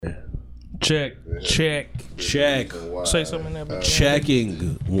Check. Say something in there.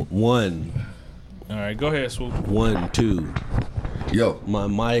 Checking. One. All right, go ahead, Swoop. 1, 2. Yo, my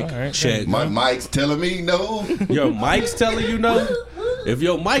mic right, check. My mic's telling me no. Your mic's telling you no. If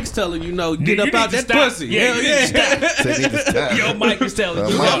your mic's telling you no, get up out that pussy. Yeah, Hell yeah. Your mic is telling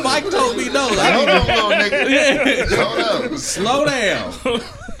you. Your mic told me no. Hold on, little nigga. Hold on. Slow down.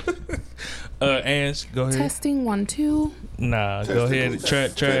 Ange, go ahead. Testing 1, 2. Nah, go ahead and try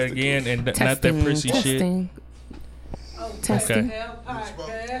it again and not that prissy shit. Testing.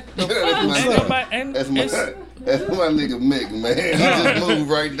 Okay. That's my nigga Mick, man. He just moved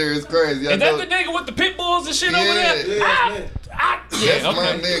right there. It's crazy. Is that the nigga with the pit bulls and shit over there? Yeah. That's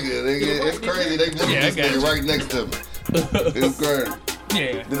my nigga. It's crazy. They moved this nigga right next to me. It's crazy.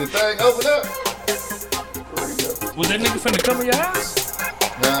 Yeah. Did the thing open up? Was that nigga finna come in your house?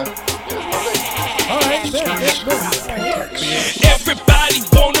 Nah. All right, everybody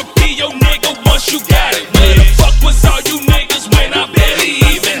wanna be your nigga once you got it. Where the fuck was all you niggas when I barely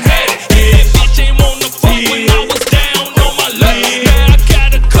even had it? Yeah, bitch ain't wanna fuck when I was down on my luck. Now I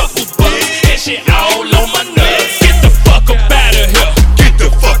got a couple bucks and shit all on my nuts. Get the fuck up out of here. Get the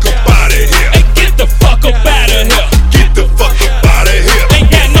fuck up out of here. Hey, get the fuck up out of here. Get the fuck up out of here.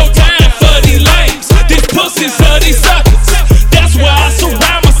 Ain't got no time for these lames. These pussies are these suckers. That's why I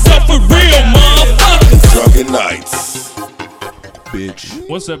surround myself with real motherfuckers. Drunken nights. Bitch.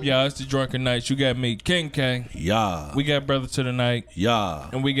 What's up, y'all? It's the Drunken Nights. You got me, King K. Yeah. We got Brother to the Night. Yeah.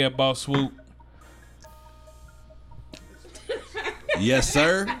 And we got Boss Swoop. Yes,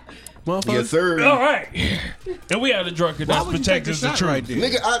 sir. Yes, sir. All right. And we have the Drunken Nights. Protect us the truth. Right there?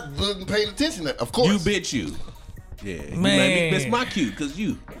 Nigga, I wasn't paying attention. Of course. You bitch you. Yeah. You Man. made me miss my cue because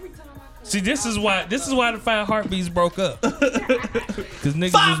you. See, this is why the 5 Heartbeats broke up. Because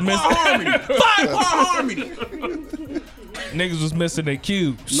niggas was missing. Harmony. 5-part harmony. Niggas was missing their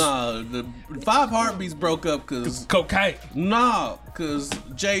cubes. Nah, the 5 Heartbeats broke up because cocaine. Nah, because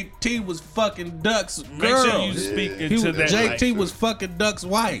JT was fucking Duck's girl. Make sure you speak into that. JT was fucking Duck's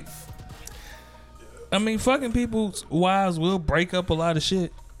wife. I mean, fucking people's wives will break up a lot of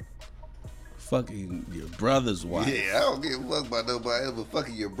shit. Fucking your brother's wife. Yeah, I don't give a fuck about nobody else, but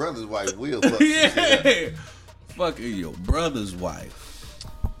fucking your brother's wife will fuck you. Yeah. Fucking your brother's wife.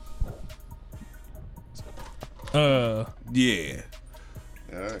 Yeah.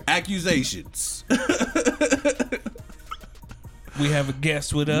 All right. Accusations. We have a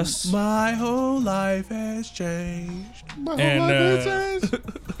guest with us. My whole life has changed.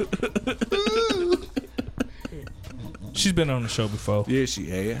 She's been on the show before. Yeah, she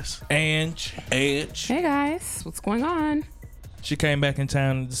has. Ange. Hey guys, what's going on? She came back in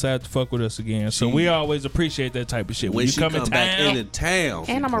town and decided to fuck with us again. So we always appreciate that type of shit. When you come back into town.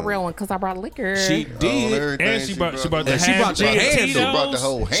 And I'm a real one because I brought liquor. She did. And she brought the handle. She brought the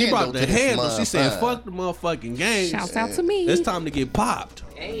whole handle. She brought the handle. She said, fine. fuck the motherfucking game. Shouts out to me. It's time to get popped.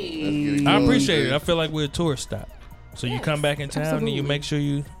 Hey. I appreciate it. I feel like we're a tourist stop. So you come back in town and you make sure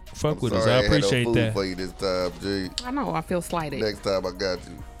you fuck with us. I appreciate no that. For you this time, G. I know, I feel slighted. Next time I got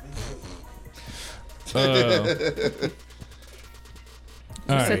you.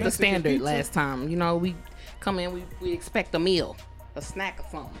 We set the standard last time. You know, we come in, we expect a meal, a snack or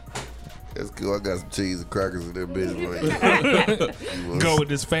something. That's cool. I got some cheese and crackers in that bitch. Go with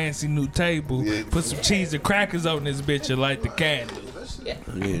this fancy new table. Yeah. Put some cheese and crackers on this bitch and light the candle. Yeah,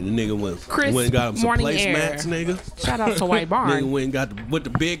 the nigga went Crisp got him some morning placemats, nigga. Shout out to White Barn. Nigga went and got with the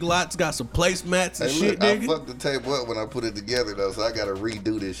big lots, got some placemats and Hey, shit, look, nigga. I fucked the table up when I put it together though, so I gotta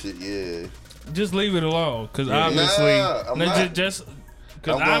redo this shit. Yeah. Just leave it alone, because Yeah. obviously, Nah, I'm not. Because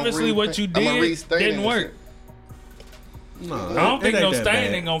obviously what you did didn't work. No, I don't think no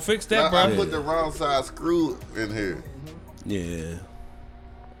stain ain't gonna fix that, bro. I put the wrong size screw in here. Yeah.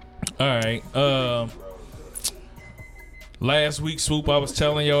 All right. Last week, Swoop, I was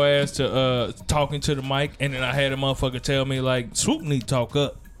telling your ass to talking to the mic, and then I had a motherfucker tell me like, Swoop need to talk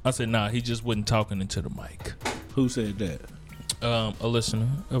up. I said, nah, he just wasn't talking into the mic. Who said that? A listener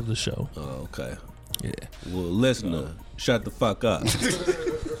of the show. Oh, okay. Yeah. Well, listener, shut the fuck up.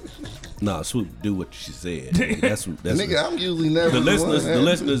 Nah, Swoop, do what she said. That's Nigga, I'm usually never the listeners. The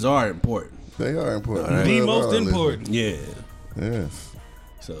listeners are important. They are important. Right. The most important. Yeah. Yes.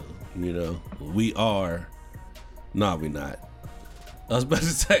 So we are. Nah, we not. I was about to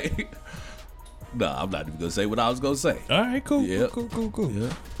say. Nah, I'm not even gonna say what I was gonna say. All right, cool. Yeah. Cool.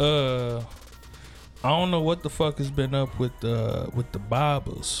 Yeah. I don't know what the fuck has been up with the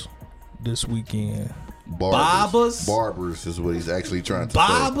barbers this weekend. Barbers? Barbers is what he's actually trying to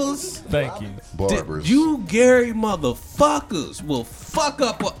Barbers? Thank you. Barbers. You Gary motherfuckers will fuck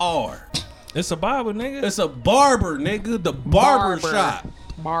up with R. It's a barber, nigga. It's a barber, nigga. The barber shop.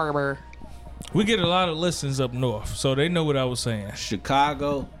 Barber. We get a lot of listens up north, so they know what I was saying.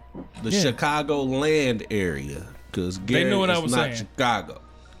 Chicago, the Chicago land area, because They know what I was not saying. Chicago.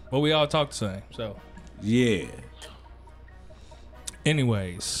 Well, we all talk the same, so. Yeah.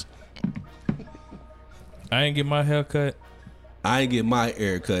 Anyways, I ain't get my hair cut. I ain't get my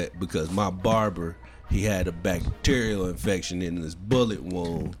hair cut because my barber, he had a bacterial infection in his bullet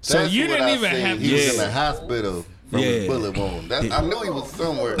wound. So That's you what didn't I even seen. have He was Yeah. in the hospital from his bullet wound. I knew he was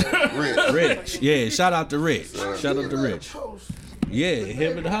somewhere. Rich. Yeah, shout out to Rich. Shout out to Rich. Yeah,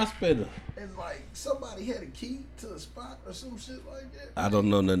 him in the hospital. And like somebody had a key to the spot or some shit like that. I don't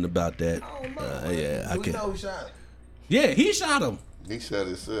know nothing about that. I don't know. Yeah, I Do we can. know who shot him? Yeah, he shot him. He shot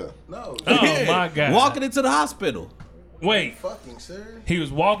himself. No. Oh Yeah, my God. Walking into the hospital. Wait, Fucking serious? he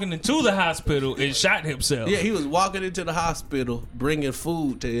was walking into the hospital and shot himself. Yeah, he was walking into the hospital bringing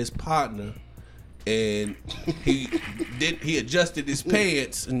food to his partner, and he adjusted his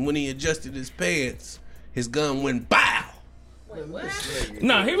pants, and when he adjusted his pants, his gun went bow.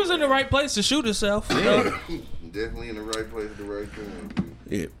 Nah, he was in the right place to shoot himself. Definitely in the right place at the right time.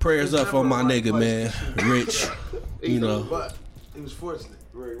 Yeah, prayers up on my nigga, man, Rich. You know, But he was fortunate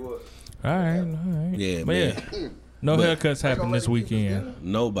where he was. All right. yeah, But man. yeah, no haircuts happened this weekend,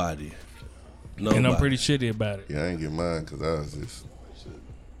 Nobody. and I'm pretty shitty about it. Yeah, I ain't get mine because I was just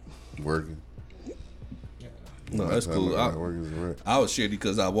working. No, that's cool. I was shitty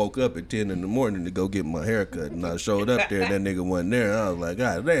because I woke up at 10 in the morning to go get my hair cut, and I showed up there, and that nigga wasn't there. I was like,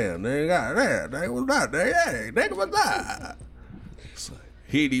 God damn, nigga was not there. Yeah, nigga was not. It's like,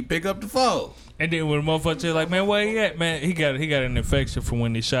 he didn't pick up the phone. And then when the motherfucker like, man, where he at, man? He got an infection from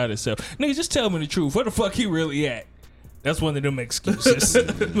when he shot himself. Nigga, just tell me the truth. Where the fuck he really at? That's one of them excuses.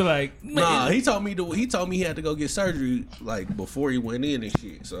 Like, man. Nah, he told me he had to go get surgery like before he went in and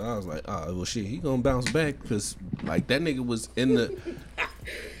shit. So I was like, oh well, shit, he gonna bounce back because like that nigga was in the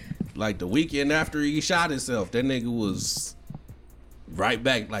like the weekend after he shot himself. That nigga was right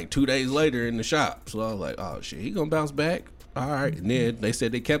back like 2 days later in the shop. So I was like, oh shit, he gonna bounce back. All right, and then they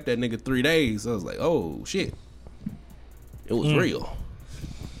said they kept that nigga 3 days. So I was like, oh shit, it was real.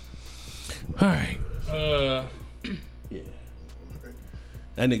 All right.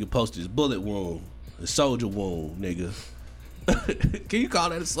 That nigga posted his bullet wound, a soldier wound, nigga. Can you call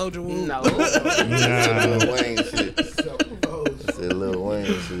that a soldier wound? No. Lil Wayne shit. I said Lil Wayne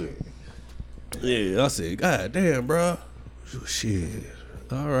shit. Yeah, I said, God damn, bro. Shit.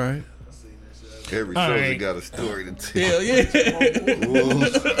 All right. Every All soldier right. got a story to tell. Hell yeah.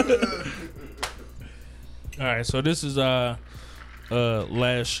 All right, so this is our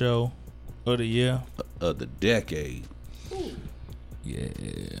last show of the year. Of the decade.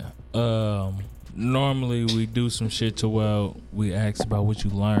 Yeah. Normally we do some shit to where we ask about what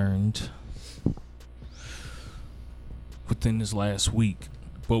you learned within this last week.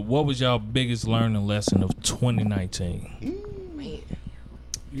 But what was y'all biggest learning lesson of 2019? Man.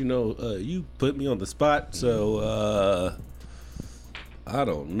 You know, you put me on the spot, so I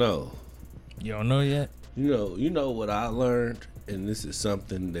don't know. You don't know yet? You know what I learned, and this is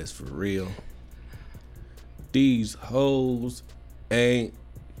something that's for real. These hoes ain't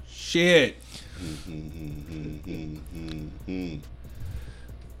shit.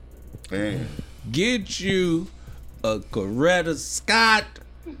 Man. Get you a Coretta Scott.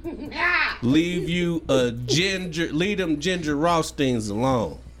 Leave them ginger Rothsteins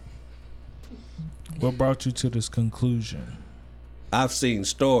alone. What brought you to this conclusion? I've seen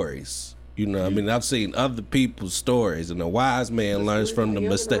stories. You know, I mean, I've seen other people's stories, and a wise man learns from the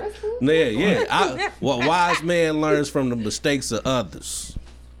mistake. Yeah. Well, a wise man learns from the mistakes of others.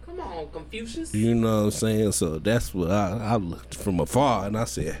 Come on, Confucius. You know what I'm saying? So that's what I looked from afar, and I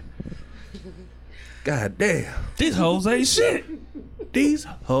said, God damn, These hoes ain't shit. these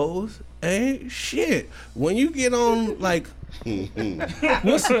hoes ain't shit. When you get on, like,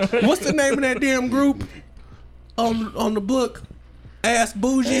 what's the name of that damn group on the book? Ass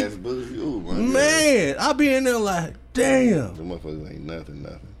Bougie. Ass bougie. Ooh, my Man, I be in there like, damn, The motherfuckers ain't nothing.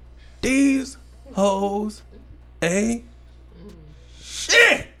 these hoes ain't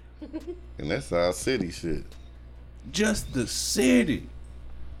shit. And that's our city shit. Just the city.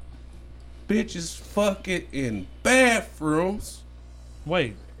 Bitches fucking in bathrooms,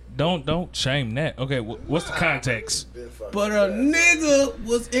 Wait, don't shame that. Okay, what's the context? but a nigga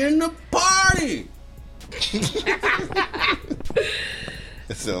was in the party.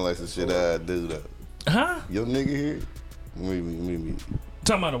 That sound like some shit I'd do though. Huh? Your nigga here? Maybe.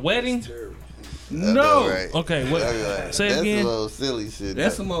 Talking about a wedding? No. Right. Okay, what? Say it That's again. a little silly shit.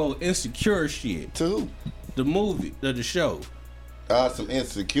 That's though. some old insecure shit. too. The movie, the show. Some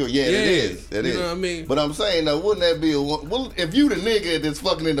insecure. Yeah, it is. It is. You know what I mean? But I'm saying though, wouldn't that be well? If you the nigga that's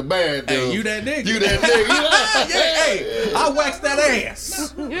fucking in the bathroom, Hey, you that nigga. You that nigga. Hey, I wax that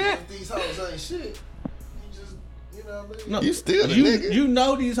ass. If these hoes ain't shit, you just, you know what I mean? No, You still the you, nigga. You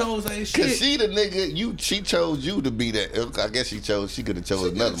know these hoes ain't shit. Cause she the nigga. She chose you to be that. I guess she could have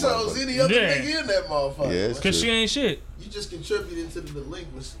chose another You chose motherfucker. any other Yeah. nigga in that motherfucker. Yeah, it's man. Cause she ain't shit. You just contributed to the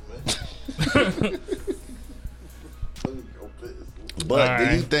delinquency, man. But do you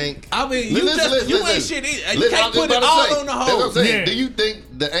Alright. think? I mean, you ain't shit either. You Listen, can't I was put it about to all say, on the that's what I'm hoes. saying. Yeah. Do you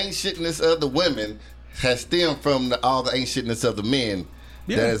think the ain't shitness of the women has stemmed from all the ain't shitness of the men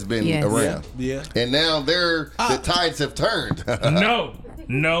that has been Yes. around? Yeah. And now the tides have turned.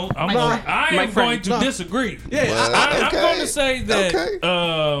 No, I am friend, going to no. disagree. Yeah, Well, I'm okay. going to say that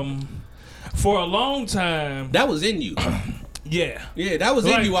Okay. for a long time, That was in you. yeah, Yeah, that was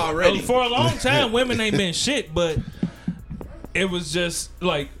in Like, you already. For a long time, women ain't been shit, but it was just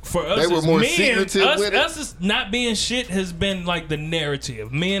like for us They were as more men, secretive us, with it? us as not being shit has been like the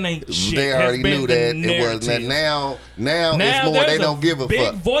narrative. Men ain't shit. They has already been knew the that it was. narrative. Now it's more. there's They don't give a big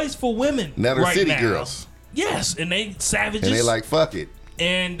fuck. voice for women. Now they're right city now. girls, Yes, and they savages. and they like fuck it.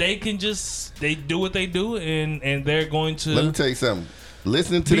 and they can just they do what they do, and they're going to Let me tell you something.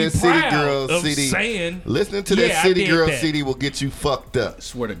 Listening to be that city proud girl of CD, saying, listening to "Yeah, that I city did girl that." CD will get you fucked up.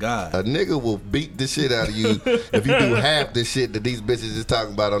 Swear to God. A nigga will beat the shit out of you if you do half the shit that these bitches is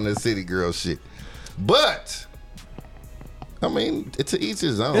talking about on this city girl shit. But I mean, it's to each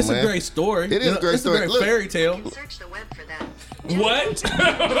his own. It's man. a great story. It is a great it's story. a great Look. fairy tale. Search the web for that. What?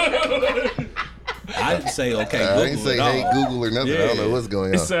 I didn't say okay. I ain't Google say it all. hey Google or nothing. I don't know what's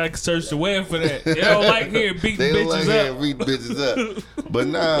going It on. said I can search the web for that. They don't like hearing beating They don't like bitches hearing up. read bitches up. But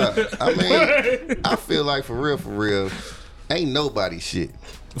nah, I mean, I feel like for real, ain't nobody shit.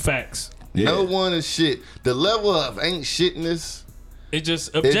 Facts. No one is shit. The level of ain't shitness, It just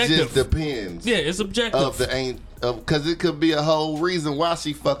it objective. just depends. Yeah, it's objective. Of the ain't, because it could be a whole reason why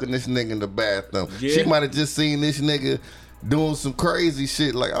she fucking this nigga in the bathroom. Yeah. She might have just seen this nigga doing some crazy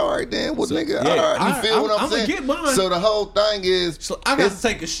shit. Like, all right, then, well, nigga, yeah, all right, you feel what I'm I'ma saying? get mine. So the whole thing is, So I got to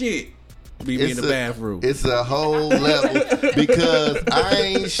take a shit. Be me in the bathroom. It's a whole level because I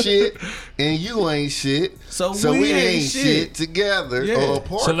ain't shit and you ain't shit. So we we ain't ain't shit shit. together Yeah. or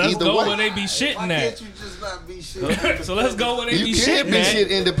apart. so let's either go way. where they be Why shitting can't at. you just not be shit? So let's go where they be You can't shitting be at.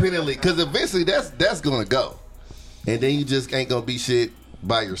 shit independently because eventually that's gonna go, and then you just ain't gonna be shit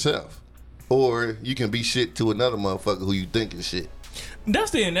by yourself, or you can be shit to another motherfucker who you think is shit.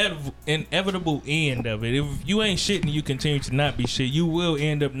 That's the inevitable end of it. If you ain't shit and you continue to not be shit, you will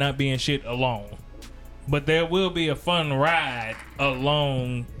end up not being shit alone. But there will be a fun ride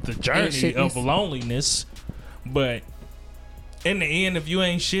along the journey of shitness. loneliness. But in the end, if you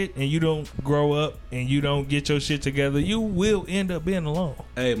ain't shit and you don't grow up and you don't get your shit together, you will end up being alone.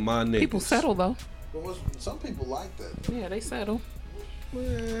 Hey, my nigga. People settle though. But some people like that. Yeah, they settle.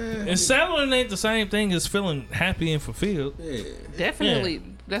 And settling ain't the same thing as feeling happy and fulfilled. Definitely.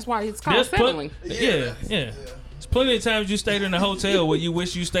 That's why it's called There's settling. Yeah. There's plenty of times you stayed in a hotel where you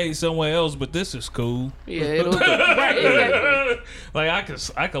wish you stayed somewhere else, but this is cool. Yeah, it'll right, exactly. Like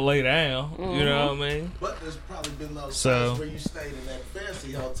I could lay down. You know what I mean? But there's probably been those So- times where you stayed in that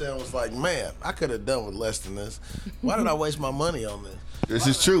fancy hotel and was like, man, I could have done with less than this. Why did I waste my money on this? This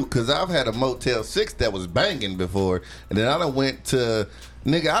is true because I've had a Motel 6 that was banging before, and then I done went to.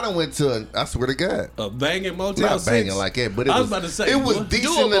 I swear to God. A banging Motel Not 6. banging like that, but it I was, was about to say, it was what?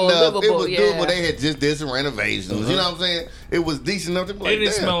 decent Doable, enough. It livable, was yeah. doable. They had just did some renovations. You know what I'm saying? It was decent enough to be like, It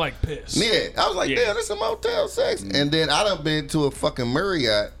didn't damn. smell like piss. Yeah, I was like, Yeah. damn, this a Motel 6. And then I done been to a fucking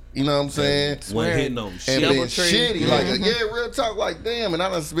Marriott. You know what I'm saying? Wasn't hitting no And shit. been Doubletree. shitty. Like, yeah, real talk, like, damn. And I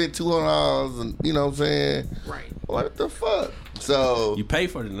done spent $200 and, you know what I'm saying? Right. What the fuck? So, You pay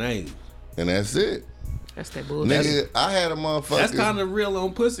for the name. and that's it. That's that bullshit. Nigga, I had a motherfucker. That's kind of real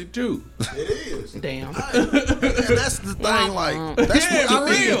on pussy too. It is. Damn. And that's the thing, like, that's Yeah, what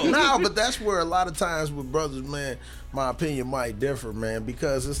I for real. mean. No, but that's where a lot of times with brothers, man, my opinion might differ, man,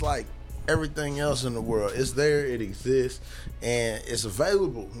 because it's like everything else in the world. It's there, it exists, and it's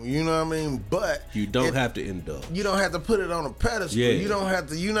available. You know what I mean? But You don't have to indulge. you don't have to put it on a pedestal. Yeah. You don't have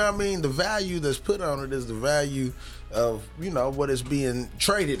to, you know what I mean? The value that's put on it is the value of, you know, what it's being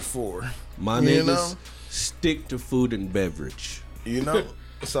traded for. My You niggas know? stick to food and beverage. You know?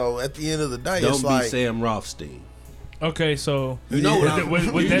 So at the end of the day, Don't it's be like, Sam Rothstein. Okay, so You know what I'm with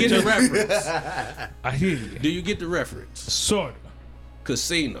you that get the just- reference. I hear you. Do you get the reference? Sorta.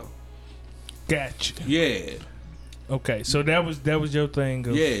 Casino. Gotcha. Yeah. Okay, so that was your thing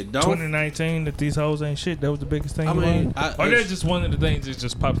of Yeah, don't- 2019 that these hoes ain't shit. That was the biggest thing I you mean, learned? I- or that's just one of the things that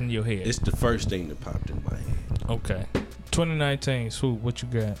just popped in your head. It's the first thing that popped in my head. Okay. 2019, Swoop, what you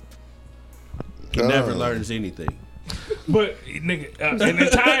got? He never learns anything. But nigga, an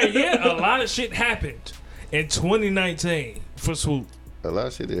entire year, a lot of shit happened in 2019 for Swoop. A lot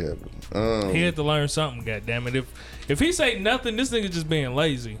of shit did happen. He had to learn something. Goddamn it! If he say nothing, this nigga just being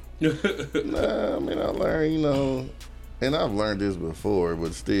lazy. Nah, I mean, I learned, you know, and I've learned this before,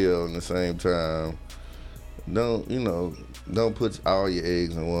 but still, in the same time, don't put all your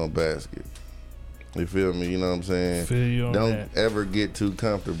eggs in one basket. You feel me? You know what I'm saying? Feel you on Don't that. ever get too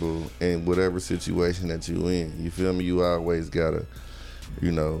comfortable in whatever situation that you in. You feel me? You always gotta,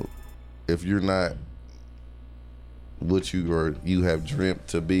 you know, if you're not what you have dreamt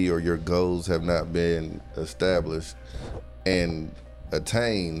to be, or your goals have not been established and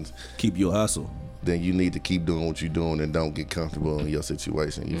attained, Keep your hustle. then you need to keep doing what you're doing and don't get comfortable in your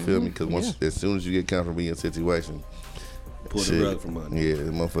situation. You feel me? Because as soon as you get comfortable in your situation, Pull the rug from under. yeah,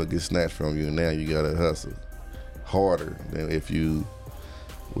 the motherfucker gets snatched from you, and now you gotta hustle harder than if you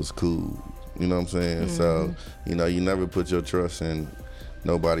was cool. You know what I'm saying? So, you know, you never put your trust in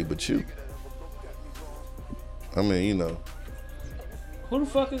nobody but you. I mean, you know, Who the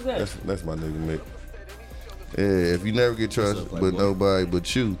fuck is that? that's my nigga Mick. Yeah, if you never get trust with nobody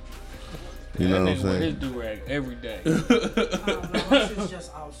but you, you know what I'm saying? His do-rag every day. No, this is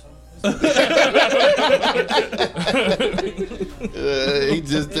just awesome. He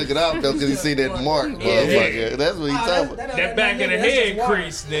just took it off though because he see that mark, motherfucker. That's what he talking about. That back of the head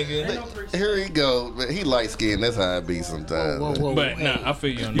crease, nigga. Here he go. Man, he light skinned. That's how it be sometimes. man. But nah, I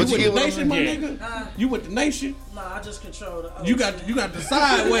feel you on But that. you You with get the nation, my Yeah. nigga? You with the nation? Nah, I just control the ocean. You got the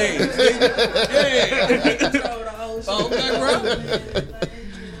sideways. Yeah. control the ocean. Okay, bro.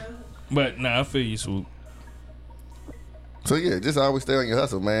 But nah, I feel you, Swoop. So yeah, just always stay on your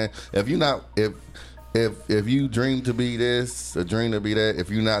hustle, man. If you not if you dream to be this, or dream to be that, if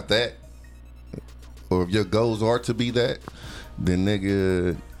you're not that, or if your goals are to be that, then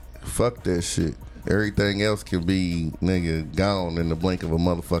nigga, fuck that shit. Everything else can be nigga gone in the blink of a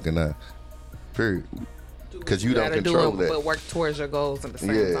motherfucking eye. Period. Because you don't gotta control do it, that. but work towards your goals at the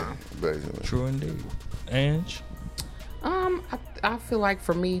same Yeah, time. basically. True indeed. Ange? I feel like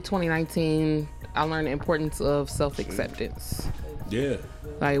for me, 2019, I learned the importance of self-acceptance. Yeah.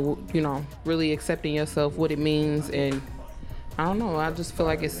 Like, you know, really accepting yourself, what it means, and I don't know. I just feel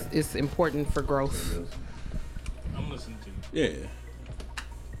like it's important for growth. I'm listening to you. Yeah.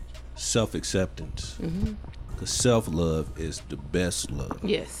 Self-acceptance. Because self-love is the best love.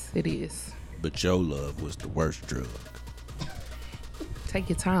 Yes, it is. But your love was the worst drug. Take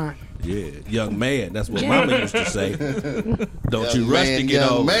your time. Yeah. Young man. That's what mama used to say. Don't you Young rush man, to get young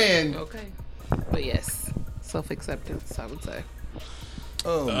over. man. Okay. But yes, self-acceptance, I would say.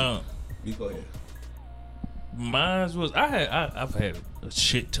 You go ahead. Mine was I've had a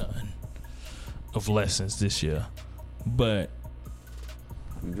shit ton of lessons this year, but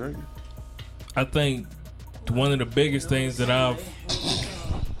You drinking? I think one of the biggest things that I've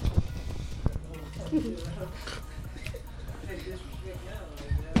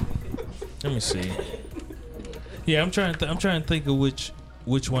let me see. Yeah, I'm trying to think of which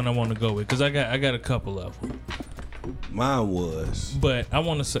one I want to go with because I got a couple of them. Mine was But I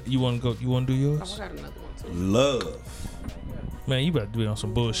want to say you want to do yours? I got another one too. love. Man, you about to be on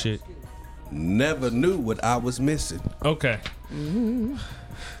some bullshit. Never knew what I was missing. Okay.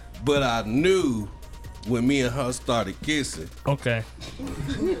 But I knew when me and her started kissing Okay.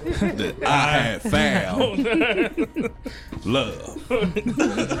 that I had found love.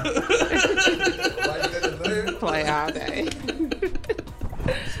 Play all day.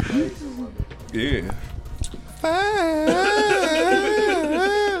 Yeah.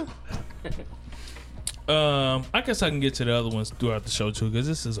 I guess I can get to the other ones throughout the show too, because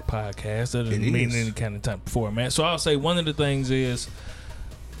this is a podcast. That doesn't mean any kind of type of format. So I'll say one of the things is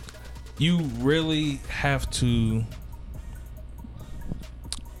you really have to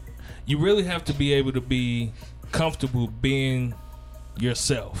be able to be comfortable being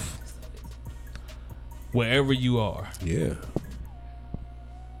yourself wherever you are, Yeah.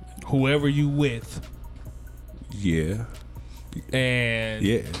 whoever you with, Yeah. and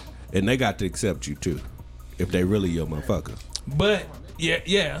Yeah. And they got to accept you too. If they really your motherfucker. But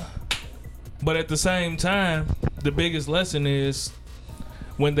yeah. But at the same time, the biggest lesson is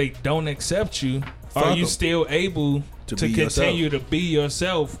when they don't accept you, are Fuck you 'em. still able to be continue to be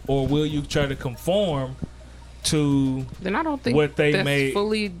yourself, or will you try to conform to Then I don't think what they that's made?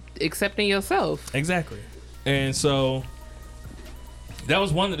 fully accepting yourself. Exactly. And so that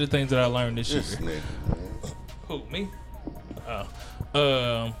was one of the things that I learned this year. This nigga. Who, me?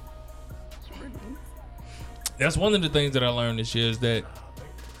 That's one of the things that I learned this year is that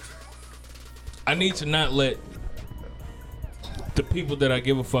I need to not let the people that I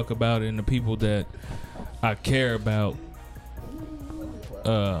give a fuck about and the people that I care about.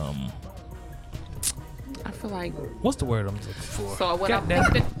 I feel like. What's the word I'm looking for? So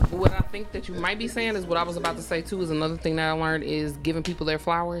what I think that you might be saying is what I was about to say too. Is another thing that I learned is giving people their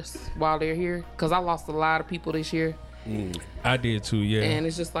flowers while they're here. Because I lost a lot of people this year. I did too, yeah. And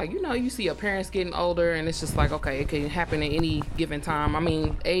it's just like, you see your parents getting older, and it's just like, okay, it can happen at any given time. I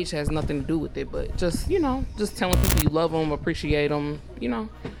mean, age has nothing to do with it, but just telling people you love them, appreciate them,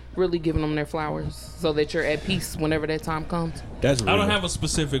 really giving them their flowers so that you're at peace whenever that time comes. That's real. I don't have a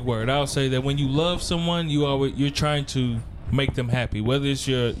specific word. I'll say that when you love someone, you're trying to make them happy. Whether it's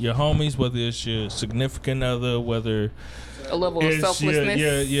your homies, whether it's your significant other, whether a level of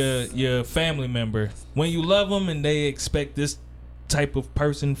selflessness. Your family member. When you love them and they expect this type of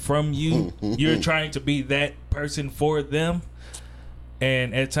person from you, you're trying to be that person for them.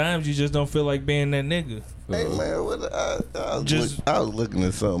 And at times you just don't feel like being that nigga. Hey man, I was looking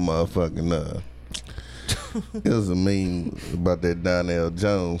at some motherfucking it was a meme about that Donnell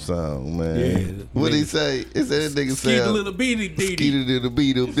Jones song, man. Yeah, What'd he say? It said that nigga Skeet said a little beady dee. Skeeted little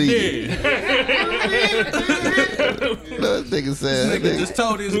beetle beady. Yeah. That nigga said Nigga just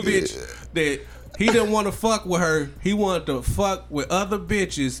told his bitch that he didn't want to fuck with her. He wanted to fuck with other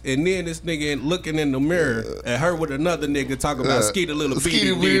bitches, and then this nigga looking in the mirror at her with another nigga talking about skeet a little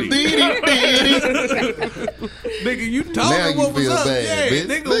beady dee. Nigga, you told Now him what you was feel up. bad, Yeah,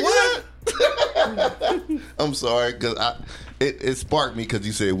 bitch. nigga, what? I'm sorry, cause it sparked me because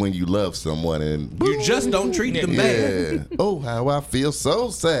you said when you love someone and You just don't treat them bad. yeah. Oh, how I feel so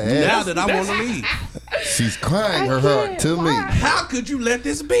sad. Now that I want to leave. She's crying her heart to me. How could you let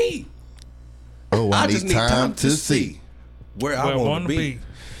this be? Oh, I just need time to see. Where I want to be.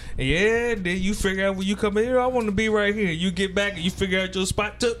 Yeah, then you figure out when you come in here, I want to be right here. You get back and you figure out your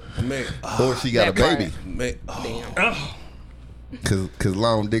spot too. Man, Or she got a That baby. man. Oh, Cause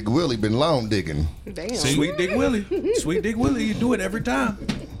Long Dick Willie been long digging. Damn. Sweet Dick Willie. Sweet Dick Willie, you do it every time.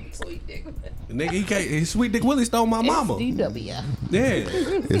 Sweet dick. The nigga, he can't. Sweet Dick Willie stole my mama. SDW. Yeah.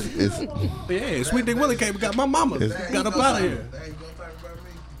 It's Yeah, Sweet Dick Willie came and got my mama. Got up out of here.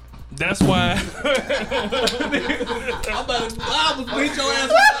 that's why. I was beat your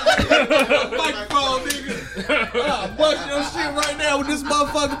ass microphone, nigga. I'll bust your shit right now with this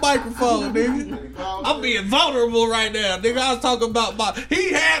motherfucking microphone, nigga. I'm being vulnerable right now, nigga. I was talking about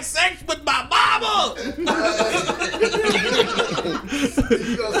he had sex with my mama.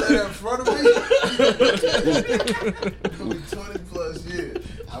 You gonna say that in front of me? It's gonna be 20 plus years.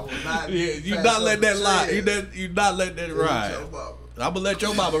 I will not. Yeah, you not let that lie. You not let that ride. I'm gonna let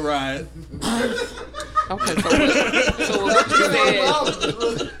your mama ride. Okay, so what you said.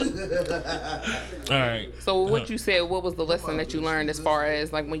 All right. So what you said, what was the lesson that you learned as far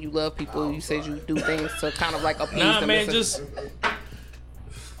as like when you love people? You said you do things to kind of like appease Nah, them. man, just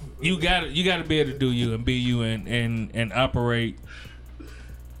you gotta be able to do you and be you and operate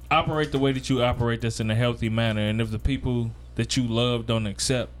the way that you operate. That's in a healthy manner. And if the people that you love don't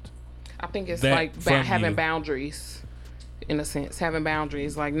accept, I think it's that like from having you. boundaries. In a sense, having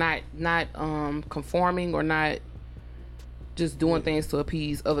boundaries, like not conforming or not just doing things to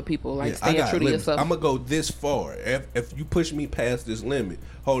appease other people, like staying true to yourself. I'm gonna go this far. If you push me past this limit,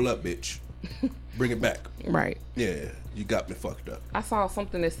 hold up, bitch. Bring it back. Right. Yeah, you got me fucked up. I saw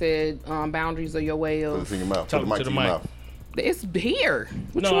something that said boundaries are your way put of. it in your mouth. Talk Put the mic to to the your mic. mouth. It's here.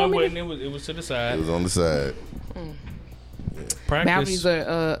 What you no, I want me wasn't. to- It was to the It side. was on the side. Practice. Boundaries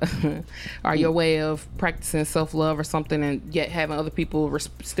are your way of practicing self-love or something, and yet having other people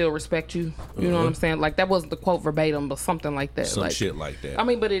still respect you. You know what I'm saying? Like that wasn't the quote verbatim, but something like that. Some like, shit like that. I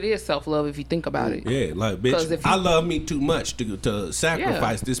mean, but it is self-love if you think about it. Yeah, like 'Cause bitch, if you- I love me too much to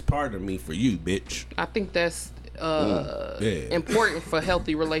sacrifice this part of me for you, bitch. I think that's Yeah. important for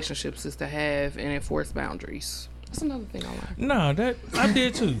healthy relationships is to have and enforce boundaries. That's another thing I learned. No, that I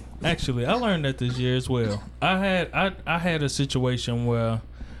did too. Actually, I learned that this year as well. I had a situation where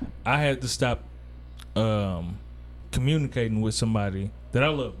I had to stop communicating with somebody that I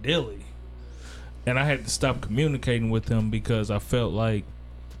love dearly, and I had to stop communicating with them because I felt like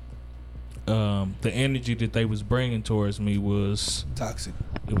the energy that they was bringing towards me was Toxic.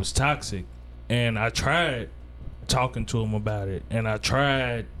 it was toxic, and I tried talking to them about it, and I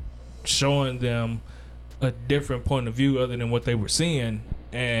tried showing them a different point of view other than what they were seeing,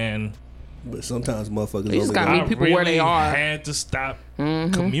 and But sometimes motherfuckers You just only gotta got- meet people where they are. had to stop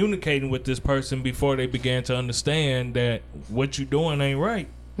communicating with this person before they began to understand that what you're doing ain't right.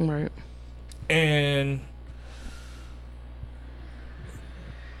 Right. And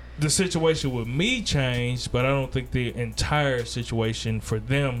the situation with me changed, but I don't think the entire situation for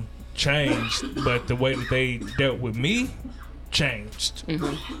them changed. But the way that they dealt with me changed.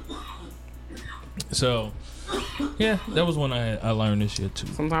 So, yeah, that was when I learned this shit too.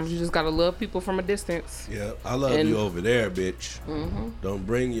 Sometimes you just gotta love people from a distance. Yeah, I love And- you over there, bitch. Don't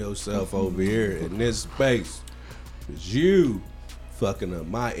bring yourself over here in this space. Cause you fucking up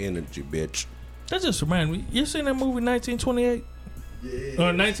my energy, bitch. That just reminded me. You seen that movie 1928? Yeah.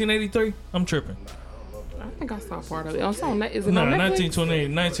 Or 1983? I'm tripping. I think I saw part of it. It's on Net- Is it No, on Netflix?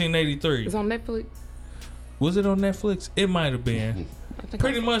 1928, 1983. It's on Netflix. Was it on Netflix? It might have been. I think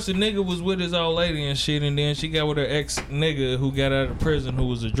Pretty much the nigga was with his old lady and shit, and then she got with her ex nigga who got out of prison who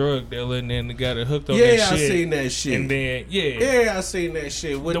was a drug dealer, and then got her hooked on that Yeah, I shit. seen that shit. And then, Yeah, I seen that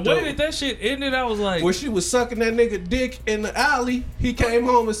shit. With the way that shit ended, I was like, where she was sucking that nigga dick in the alley. He came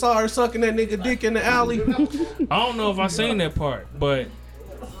home and saw her sucking that nigga dick in the alley. I don't know if I seen that part, but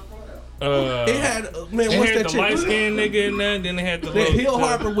It had man, it what's had that the chick? light skinned nigga in there, and then they had the That little, Hill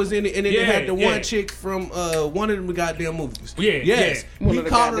Harper was in it, and then they had the Yeah, one yeah. chick from one of them goddamn movies. Yeah, yes, yeah. One he of the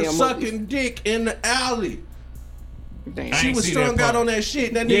caught her goddamn sucking dick in the alley. Damn. I She ain't was see that strung out part. on that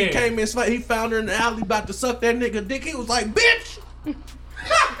shit. That nigga Yeah. came in, he found her in the alley about to suck that nigga dick. He was like, bitch!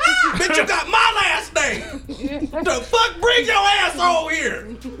 Bitch, you got my last name! The fuck, bring your ass over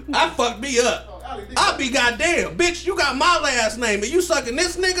here! I fucked me up. I be goddamn, bitch, you got my last name and you sucking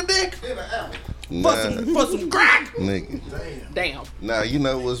this nigga dick? For some crack? Nigga. Damn. Now, you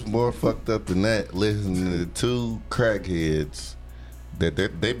know what's more fucked up than that? Listening to two crackheads that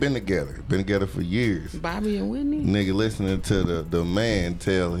they've been together for years. Bobby and Whitney. Nigga listening to the man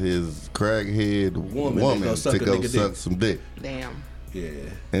tell his crackhead woman go suck to a go nigga suck dick. some dick. Damn. Yeah.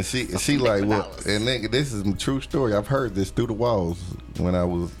 And she like, well, and nigga, this is a true story. I've heard this through the walls when I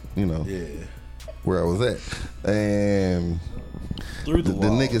was, Yeah. where I was at. And Through the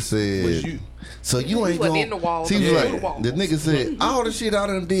nigga said, Was you? so you ain't wasn't gonna. in the walls, He was he was like, in the walls. the nigga said, all the shit I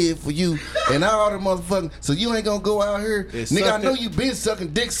done did for you, and all the motherfucking. So you ain't gonna go out here, And nigga. I suck know it. you been sucking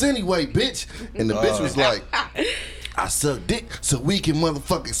dicks anyway, bitch. And the bitch was like, I suck dick so we can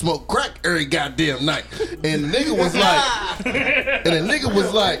motherfucking smoke crack every goddamn night. And the nigga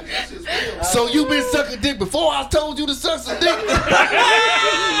was like, so you been sucking dick before I told you to suck some dick?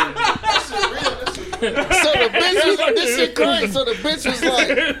 So the bitch was like, this shit crazy. So the bitch was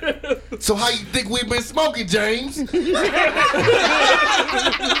like, so how you think we been smoking, James?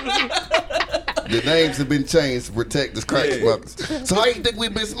 The names have been changed to protect the crack smokers. So how you think we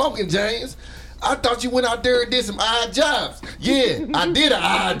been smoking, James? I thought you went out there and did some odd jobs. Yeah, I did an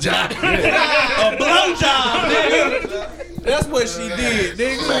odd job. A blowjob, nigga. That's what she did,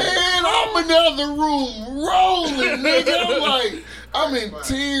 nigga. Man, I'm in the other room rolling, nigga. I'm in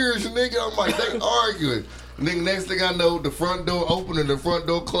tears, nigga. I'm like, they arguing. Nigga, next thing I know, the front door open and the front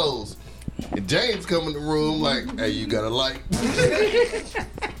door closed. And James come in the room like, hey, you got a light?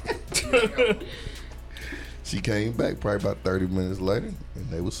 She came back probably about 30 minutes later, and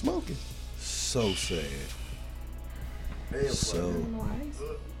they was smoking. So sad.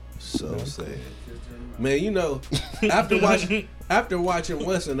 So sad. Man, you know, after watching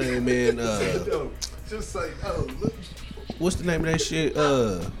what's the name, man? Just say, oh, look. What's the name of that shit?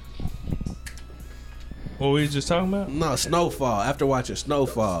 what we was just talking about? No, Snowfall. After watching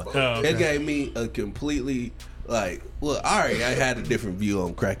Snowfall, okay. it gave me a completely like. Well, I had a different view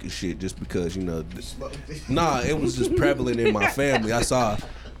on crack and shit just because it was just prevalent in my family. I saw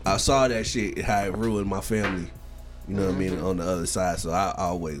that shit how it ruined my family. You know what I mean? On the other side, so I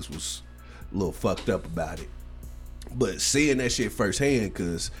always was a little fucked up about it. But seeing that shit firsthand,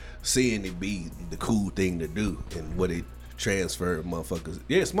 cause seeing it be the cool thing to do and what it transferred motherfuckers.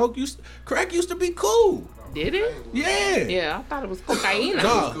 Yeah, crack used to be cool. Did it? Yeah. Yeah, I thought it was cocaine.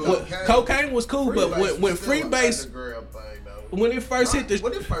 No, cocaine was cool, but when Freebase, when it first hit the,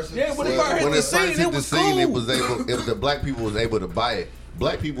 When it first hit yeah, the when it scene. first hit When the it first scene, hit it the was scene, cool. if the black people was able to buy it.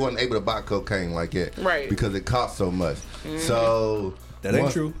 Black people weren't able to buy cocaine like that, Right. Because it cost so much. So That ain't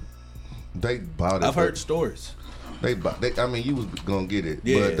once true. They bought it. I've heard stories. I mean, you was gonna get it,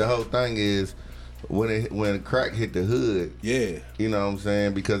 Yeah. but the whole thing is when crack hit the hood. Yeah, You know what I'm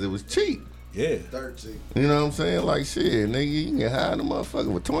saying? Because it was cheap. yeah. 13. You know what I'm saying? Like shit, nigga, you can get high the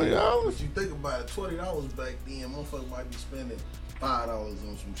motherfucker with $20. If you think about it, $20 back then, motherfucker might be spending $5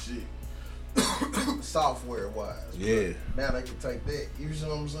 on some shit. Software wise. Yeah. Now they can take that. You see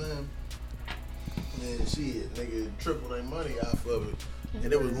what I'm saying? Man, shit, nigga triple their money off of it.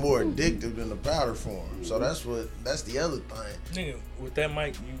 And it was more addictive than the powder form. So that's the other thing. Nigga, with that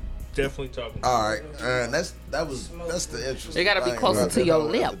mic, you definitely talking. All right, and that's the interesting. It gotta be thing closer about to that your whole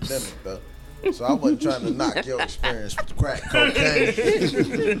lips. epidemic, though. So I wasn't trying to knock your experience with crack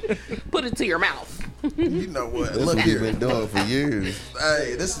cocaine. Put it to your mouth. You know what? That's Look what we've here. been doing for years.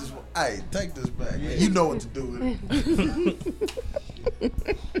 Hey, this is Hey, take this back. Man. You know what to do with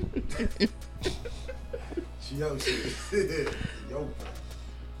it. Yo, shit. Yo.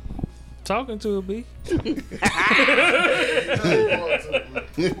 Talking to a B.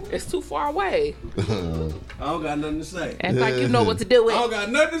 It's too far away. I don't got nothing to say. Act like you know what to do with. I don't got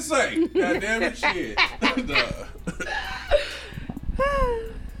nothing to say. God damn it, shit.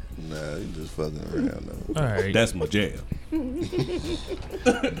 Nah, you just fucking around though. All right. That's my jam.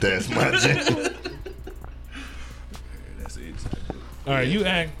 That's my jam. That's it. All right. You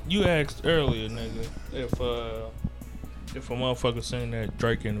asked earlier, nigga, if a motherfucker seen that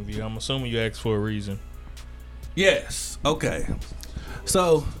Drake interview. I'm assuming you asked for a reason. Yes. Okay.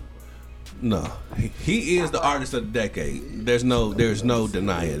 So, no, he is the artist of the decade. There's no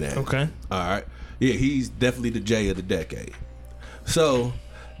denying that. Okay. All right. Yeah, he's definitely the J of the decade. So,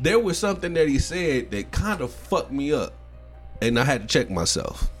 there was something that he said that kind of fucked me up, and I had to check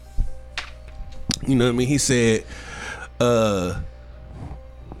myself. You know what I mean? He said,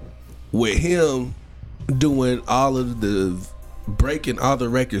 with him doing all of the breaking all the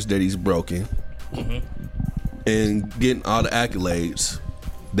records that he's broken, and getting all the accolades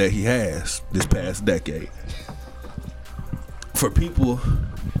that he has this past decade, for people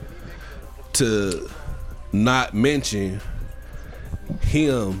to not mention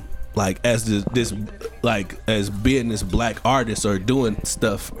him like as this like as being this black artist or doing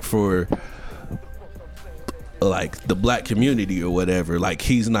stuff for like the black community or whatever, like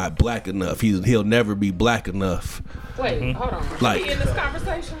he's not black enough. He'll never be black enough. Wait, hold on. Like- Like, in this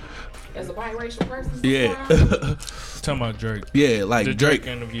conversation as a biracial person. Yeah. Talking about Drake. Yeah, like The Drake.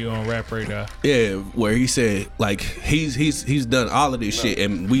 Drake interview on Rap Radar. Yeah, where he said like he's done all of this shit,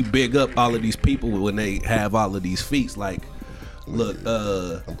 and we big up all of these people when they have all of these feats. Like, look,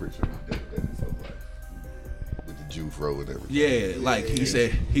 I'm pretty sure he's dead so like with the Jew fro and everything. yeah, like he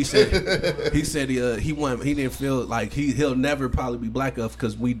said he didn't feel like he'll never probably be black enough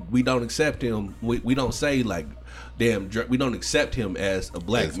because we don't accept him. We don't say like, damn, we don't accept him as a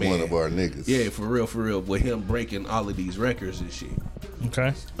black That's man. one of our niggas. Yeah, for real, with him breaking all of these records and shit.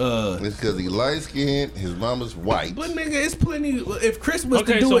 Okay. It's because he light skinned, his mama's white. But nigga, it's plenty. If Chris was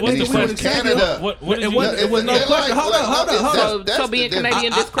Okay, to do so it, what's nigga, the we from would question? accept Canada. him. What It is wasn't- you- it was no Yeah, question. Hold on. So being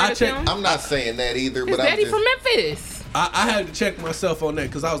Canadian discredits him? I'm not saying that either, His but I'm daddy just, from Memphis. I had to check myself on that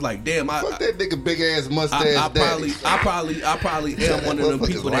because I was like, damn, fuck that nigga big ass mustache. I daddy. probably am one of them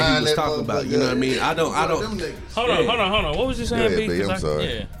people that he was talking about. You know what I mean? I don't. Them niggas. Hold on. What was you saying, Go ahead, B? B, I'm 'Cause sorry.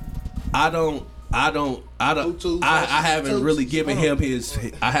 Yeah. I haven't really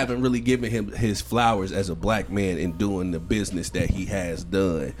given him his flowers as a black man in doing the business that he has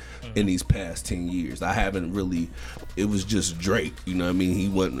done in these past 10 years. I haven't really. It was just Drake. You know what I mean? It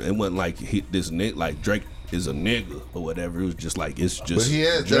wasn't like this nigga like Drake is a nigga or whatever. It was just like it's just. But he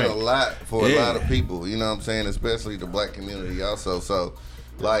has Drake. done a lot for a Yeah. lot of people, you know what I'm saying? Especially the black community also. So,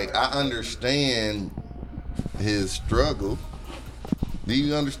 like, I understand his struggle. Do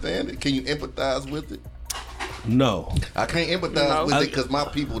you understand it? Can you empathize with it? No. I can't empathize with it because my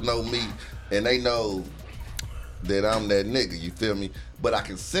people know me and they know that I'm that nigga, you feel me? But I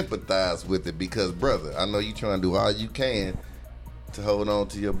can sympathize with it because, brother, I know you trying to do all you can to hold on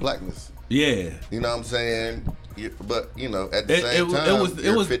to your blackness. Yeah. You know what I'm saying? But, you know, at the same it time, was-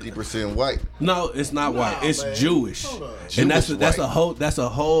 you're 50% white. No, it's not white. It's man. Jewish, Hold on. and that's Jewish a white. whole. That's a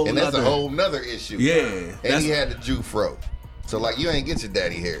whole. And that's a nother- whole nother issue. Yeah, And that's- he had the Jew fro. So, like, you ain't get your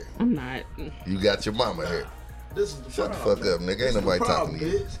daddy hair. I'm not. You got your mama hair. This is the Shut the problem. fuck up, nigga. Ain't This is the nobody problem,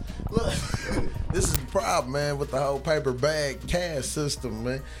 talking to you. bitch. Look, this is the problem, man, with the whole paper bag cash system,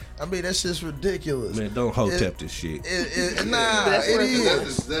 man. I mean, that's just ridiculous. Man, don't hotep this shit. Nah, That's it where- is.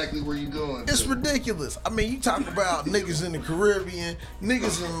 That's exactly where you going. It's ridiculous. I mean, you talk about niggas in the Caribbean,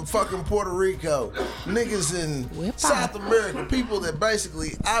 niggas in fucking Puerto Rico, niggas in Whip South out. America, people that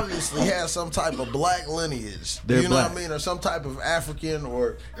basically obviously have some type of black lineage. They're you know black. what I mean? Or some type of African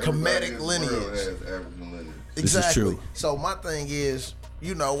or Kemetic lineage. This is Exactly. true. So my thing is,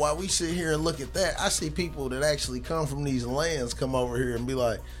 you know, while we sit here and look at that, I see people that actually come from these lands come over here and be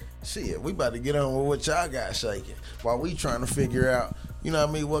like, shit, we about to get on with what y'all got shaking. While we trying to figure out, you know what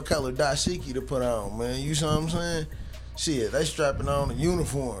I mean, what color dashiki to put on, man. You see what I'm saying? Shit, they strapping on a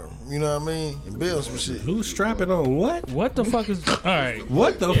uniform, you know what I mean? And build some shit. Who's strapping on what? What the fuck is? All right.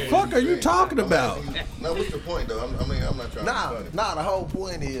 What the fuck are you talking about? No, what's the point though? I'm not trying to be funny. Nah, the whole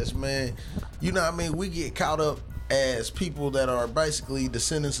point is, man, you know what I mean? We get caught up as people that are basically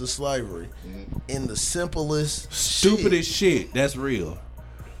descendants of slavery in the simplest, Stupidest shit. That's real.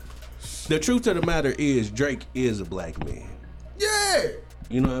 The truth of the matter is Drake is a black man. Yeah.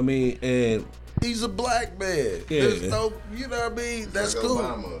 You know what I mean? And He's a black man. Yeah. There's no, you know what I mean? That's Like cool.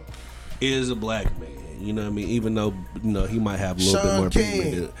 Obama. Is a black man. You know what I mean? Even though he might have a little Sean bit more King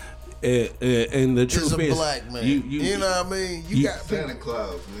people. And the He's truth a is, black man. You You know what I mean? You you- got Santa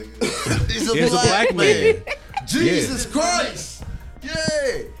Claus, nigga. He's a He's a black black man. Jesus Christ.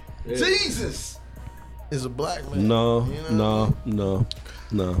 Yeah. Jesus is a black man. No, You know what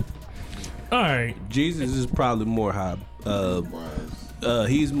no. All right. Jesus is probably more high.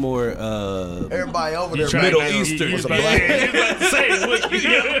 He's more Everybody over You there trying Middle to- Eastern. you was a about- black yeah, you about to say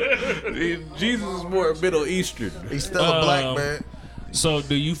what? Jesus is more Middle Eastern. He's still a black man. So,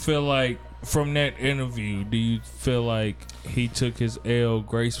 do you feel like from that interview, do you feel like he took his L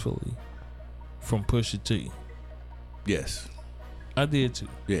gracefully from Pusha T? Yes. I did too.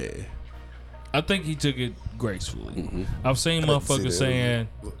 Yeah. I think he took it gracefully. Mm-hmm. I've seen motherfuckers saying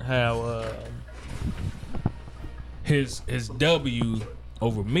how his W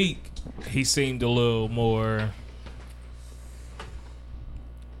over Meek, he seemed a little more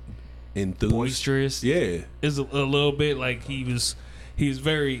Enthused. boisterous. Yeah. Is a little bit like he was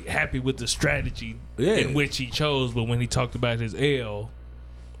very happy with the strategy Yeah. in which he chose, but when he talked about his L,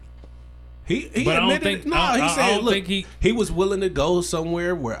 He But I don't admitted think- no, I- he I said don't look, think he was willing to go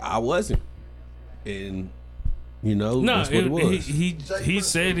somewhere where I wasn't. And no, that's what it was. he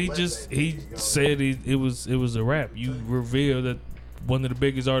said it was a rap. You reveal that one of the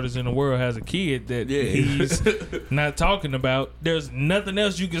biggest artists in the world has a kid that Yeah. he's not talking about. There's nothing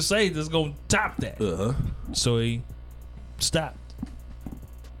else you can say that's gonna top that. Uh-huh. So he stopped.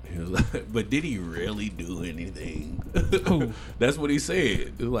 He was like, but did he really do anything? Who? That's what he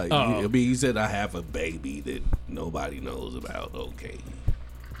said. It was like, Oh. I mean, he said, I have a baby that nobody knows about. Okay.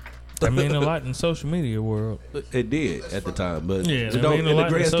 I mean, a lot in social media world. It did at the time, but Yeah, it I don't, mean, a in the lot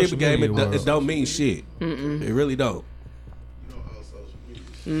in grand social scheme of game, media it world. don't mean shit. It really don't.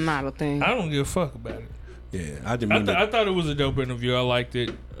 Not a thing. I don't give a fuck about it. Yeah, I didn't mean I to. thought it was a dope interview. I liked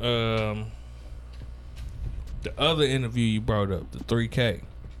it. The other interview you brought up, the 3K.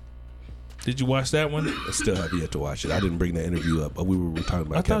 Did you watch that one? I still have yet to watch it. I didn't bring that interview up, but we were talking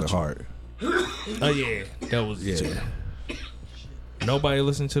about I thought Kevin you- Hart. Oh yeah, that was Yeah. Nobody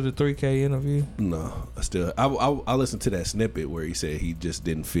listened to the 3K interview. No, I listened to that snippet where he said he just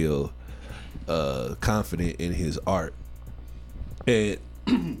didn't feel confident in his art, and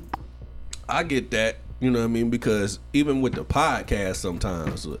I get that. You know what I mean? Because even with the podcast,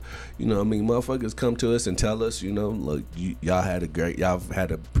 sometimes, you know what I mean, motherfuckers come to us and tell us, you know, look, y'all had a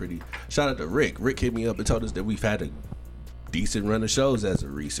pretty. Shout out to Rick. Rick hit me up and told us that we've had a decent run of shows as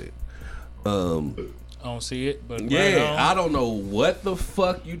of recent. I don't see it, but Yeah, right on. I don't know what the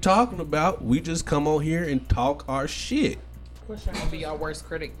fuck you talking about. We just come on here and talk our shit. Wish I could be our worst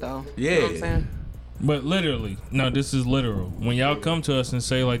critic though. Yeah. You know what I'm saying? But literally, no, this is literal. When y'all come to us and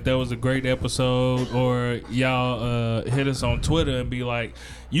say like that was a great episode, or y'all hit us on Twitter and be like,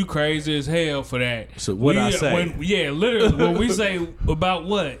 "You crazy as hell for that." So what I say? Literally, when we say about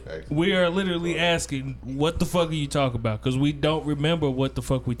what, we are literally asking, "What the fuck are you talking about?" Because we don't remember what the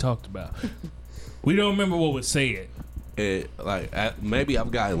fuck we talked about. We don't remember what was said. And maybe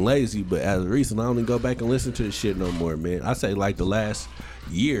I've gotten lazy, but as of recent, I don't even go back and listen to the shit no more, man. I say like the last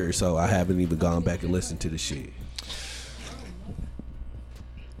year or so, I haven't even gone back and listened to the shit.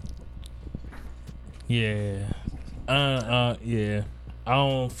 Yeah, yeah. I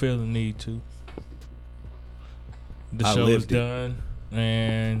don't feel the need to. The I show is lived it. done,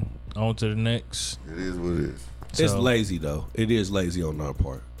 and on to the next. It is what it is. It's So- lazy though. It is lazy on our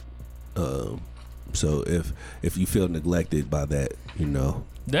part. So if you feel neglected by that, you know,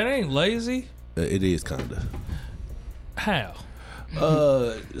 That ain't lazy. it is kinda. How?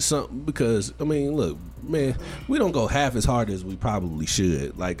 Because I mean, look, man, we don't go half as hard as we probably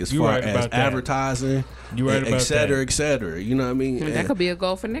should. Like as You far right as about that. advertising, You right and about et cetera, that. et cetera. You know what I mean? That And could be a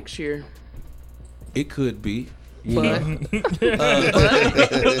goal for next year. it could be. You But know? you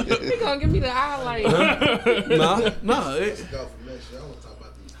gonna give me the highlight? no.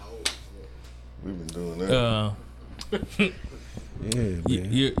 We've been doing that. Yeah,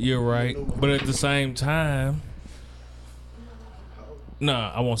 man. You're right, but at the same time, no,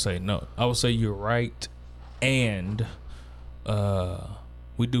 I won't say no. I will say you're right, and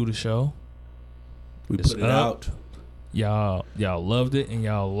we do the show. We It's put it up. out. Y'all loved it and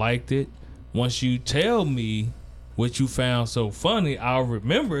y'all liked it. Once you tell me what you found so funny, I'll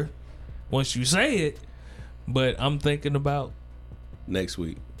remember once you say it. But I'm thinking about Next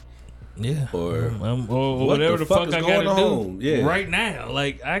week. or What whatever the the fuck fuck is I going gotta on? do Yeah. right now.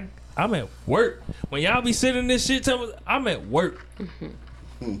 Like I'm at work. When y'all be sitting this shit, tell me I'm at work.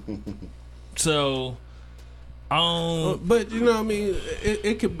 So But you know what I mean?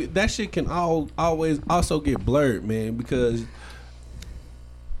 It could be that shit can always also get blurred, man, because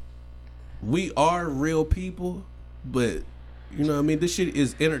we are real people, but you know what I mean? This shit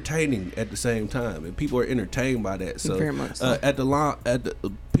is entertaining at the same time, and people are entertained by that. So, Very much so.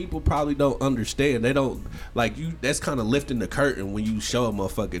 People probably don't understand. They don't like you. That's kind of lifting the curtain when you show a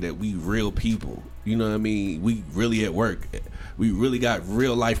motherfucker that we real people. You know what I mean? We really at work. We really got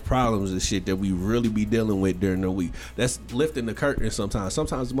real life problems and shit that we really be dealing with during the week. That's lifting the curtain sometimes.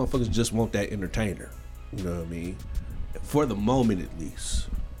 Sometimes the motherfuckers just want that entertainer. You know what I mean? For the moment, at least.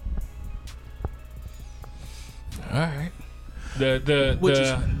 All right.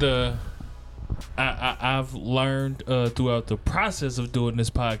 I've learned throughout the process of doing this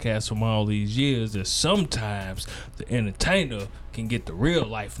podcast from all these years that sometimes the entertainer can get the real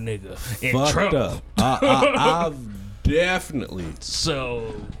life nigga in Fucked trouble. up. I've definitely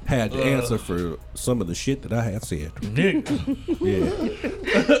had to answer for some of the shit that I have said. Nigga.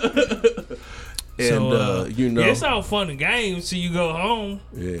 Yeah. And you know, it's all fun and games till you go home.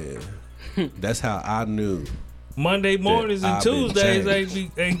 yeah, that's how I knew. Monday mornings and I've been Tuesdays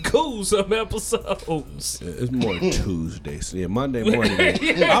ain't cool. Some episodes. It's more Tuesdays. Yeah, Monday morning.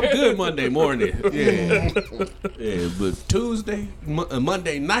 I'm good Monday morning. Yeah, yeah, but Tuesday,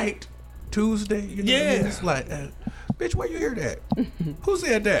 Monday night, Tuesday. You know what I mean? It's like, bitch, where you hear that? Who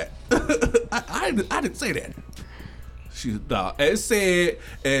said that? I didn't say that. It said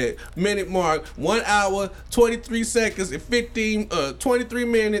at minute mark 1 hour 23 seconds and 23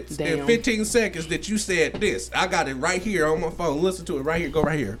 minutes and 15 seconds that you said this. I got it right here on my phone. Listen to it right here. Go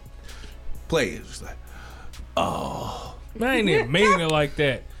right here. Play it. It's like, oh, I ain't even mean it like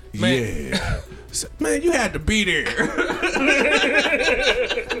that. Man. yeah. Man, you had to be there.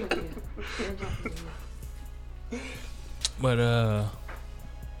 But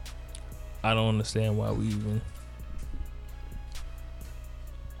I don't understand why we even.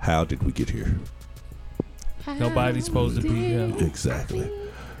 How did we get here? Nobody's supposed to be here. Exactly.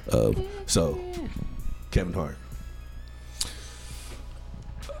 So, Kevin Hart.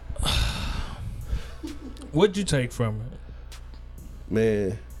 What'd you take from it?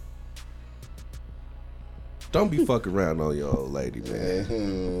 Man, don't be fucking around on your old lady,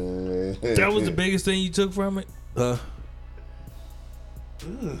 man. That was the biggest thing you took from it? Ugh.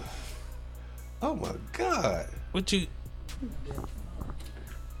 Oh my God. What you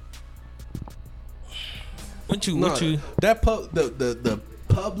that the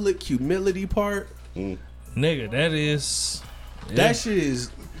public humility part, nigga, that is that shit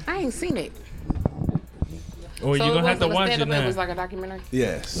is. I ain't seen it. Or So you're gonna have to it wasn't a watch it stand-up, now. It was like a documentary.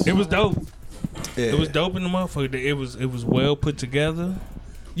 Yes. It was dope. Yeah. It was dope in the motherfucker. It was well put together.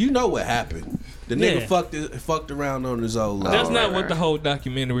 You know what happened. The nigga fucked around on his old lady. That's not what the whole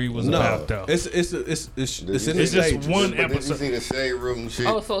documentary was about, though. It's in the It's just stages. one But did you episode. see the shade room shit?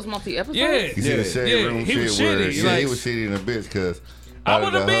 Oh, so it's multi-episode? Yeah. You see the shade room he shit was where shitty. he Like, was shitty in a bitch because I out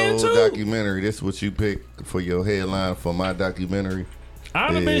of would've the been whole too. documentary, this is what you picked for your headline for my documentary.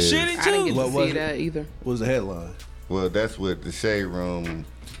 I'd have been Yeah. shitty I didn't too. get What to was see it? that either. What was the headline? Well, that's what the shade room.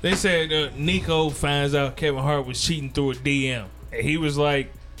 They said Nico finds out Kevin Hart was cheating through a DM, and he was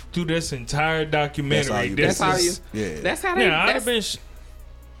like, through this entire documentary, That's how you. Yeah. That's how they. Yeah, I'd have that's,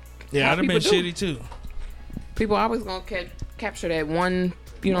 been. how I'd have been people do. shitty too. people always gonna capture that one.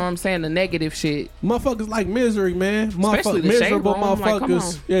 You know what I'm saying? The negative shit. Motherfuckers like misery, man. Especially the Miserable shade room, like, come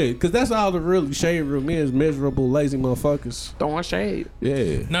motherfuckers. on. Yeah, because that's all the really shade room is. Miserable, lazy motherfuckers. Throwing shade.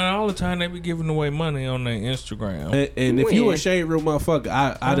 Yeah. Not all the time they be giving away money on their Instagram. And if you a When? shade room motherfucker,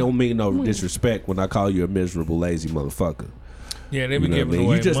 I don't mean no disrespect when I call you a miserable, lazy motherfucker. Yeah, they be You know what I giving mean?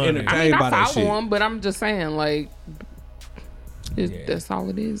 away You just money. entertain- I mean, by I that follow shit. them, but I'm just saying, like, Yeah. that's all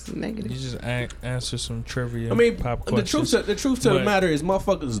it is. Negative. You just answer some trivia. I mean, pop the truth questions. to the But- matter is,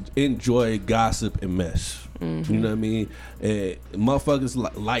 motherfuckers enjoy gossip and mess. Mm-hmm. You know what I mean? And motherfuckers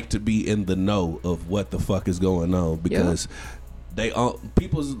like to be in the know of what the fuck is going on because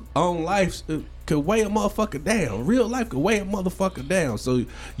people's own lives could weigh a motherfucker down. Real life could weigh a motherfucker down. So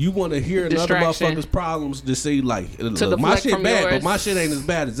you want to hear another Distraction. motherfucker's problems to see like, look, my deflect shit from bad, yours. but my shit ain't as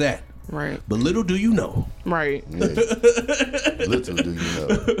bad as that. Right. But little do you know. Right. Yeah. Little do you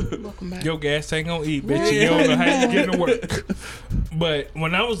know. Welcome back. Your gas tank gonna eat, bitch. You don't know how you get to work. But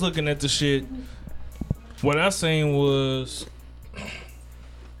when I was looking at the shit, what I seen was.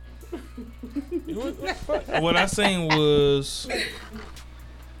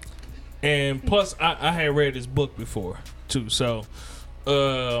 And plus, I had read this book before too. So,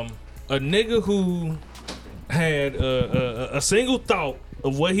 a nigga who had a single thought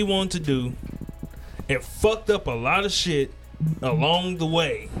of what he wanted to do and fucked up a lot of shit along the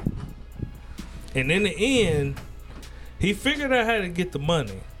way And in the end, he figured out how to get the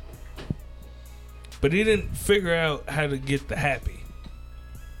money, but he didn't figure out how to get the happy.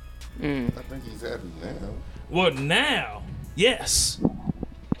 I think he's happy now. Well, now, yes.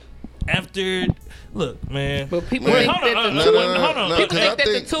 After, look, man. But people Wait, think hold on, that the hold on. people 'cause I think that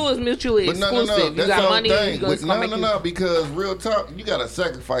the think- two is mutually But exclusive. You that's got the money, thing. you're gonna make No, because real talk, you gotta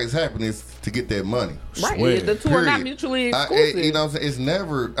sacrifice happiness to get that money. Right, Swear. the two are not Period. mutually exclusive. You know what I'm saying? It's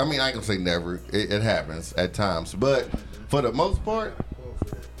never, I mean, I ain't gonna say never. It happens at times. But for the most part,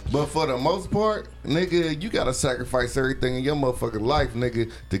 nigga, you gotta sacrifice everything in your motherfucking life,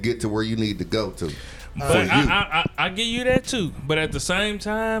 nigga, to get to where you need to go to. But I give you that too. But at the same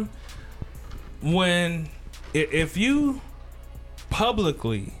time, if you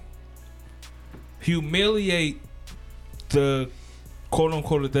publicly humiliate the quote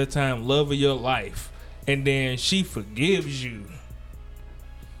unquote at that time love of your life, and then she forgives you,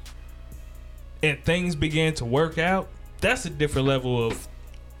 and things begin to work out, that's a different level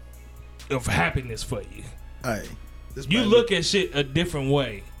of happiness for you. Hey, this You made look at shit a different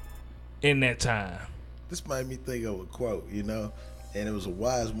way in that time. This made me think of a quote, you know, and it was a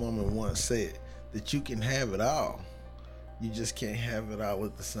wise woman once said that you can have it all, you just can't have it all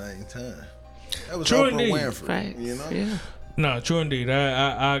at the same time. That was True Oprah indeed. Winfrey, Facts. you know. Yeah. No, true indeed.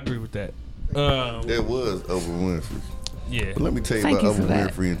 I agree with that. That was Oprah Winfrey. Yeah. But let me tell you Thank about you for Oprah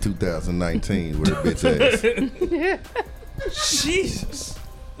that. Winfrey in 2019 with her bitch ass. Jesus.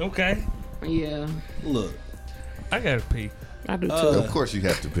 Okay. Yeah, Look, I gotta pee. I do too. Of course you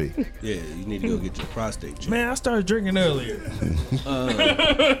have to pee. yeah, you need to go get your prostate checked. Man, I started drinking earlier.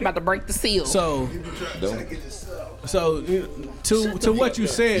 About to break the seal. So, to what you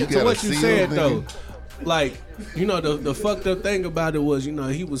said, got to what a you seal, said nigga? though, like, you know, the fucked up thing about it was, you know,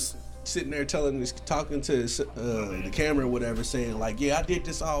 he was sitting there talking to the camera or whatever, saying like, yeah, I did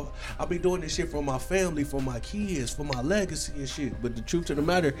this all, I'll be doing this shit for my family, for my kids, for my legacy and shit. But the truth of the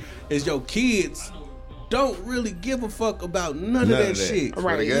matter is, your kids don't really give a fuck about none of that shit.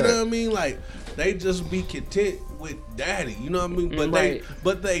 Right. You know what I mean? Like, they just be content with daddy. You know what I mean? But Right.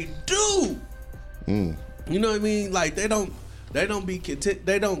 they do. You know what I mean? Like, they don't be content.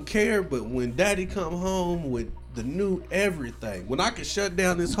 They don't care. But when daddy come home with the new everything, when I can shut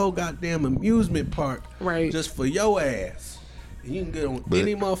down this whole goddamn amusement park, Right. just for your ass, and you can get on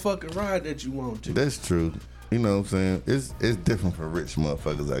any motherfucking ride that you want to. That's true. You know what I'm saying? It's different for rich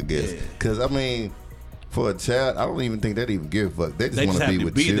motherfuckers, I guess. Yeah. Because, I mean, for a child, I don't even think they even give a fuck. They just They want just to have be to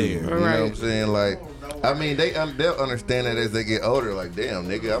with be you. there. You know what I'm Right. saying? Like, I mean, they'll understand that as they get older. Like, damn,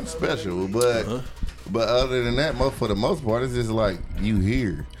 nigga, I'm special. But but other than that, for the most part, it's just like you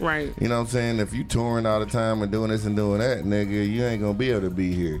here. Right. You know what I'm saying? If you touring all the time and doing this and doing that, nigga, you ain't gonna be able to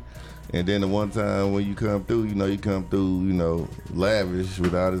be here. And then the one time when you come through, you come through, lavish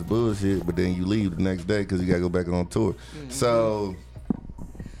with all this bullshit, but then you leave the next day because you gotta go back on tour. So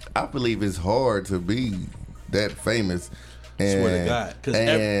I believe it's hard to be that famous and, Swear to God, 'cause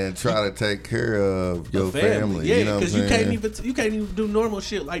and try to take care of your family. Yeah, you know what I'm because you saying? can't even do normal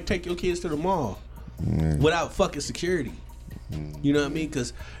shit like take your kids to the mall without fucking security. You know what I mean?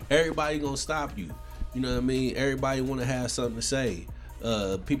 Because everybody gonna stop you. You know what I mean? Everybody want to have something to say.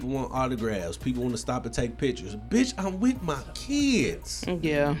 People want autographs. People want to stop and take pictures. Bitch, I'm with my kids.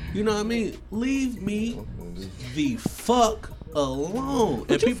 Yeah. You know what I mean? Leave me the fuck alone.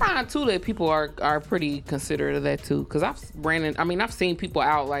 But And you people, find too that people are pretty considerate of that too. Cause I've seen people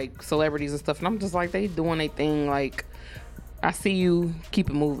out like celebrities and stuff, and I'm just like, they doing their thing. Like, I see you, keep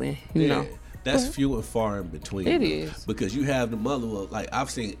it moving. You know. That's few and far in between. It though. is. Because you have the mother of, like, I've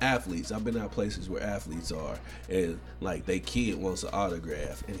seen athletes. I've been out places where athletes are, and like they kid wants an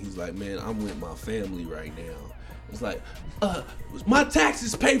autograph, and he's like, man, I'm with my family right now. It's like, my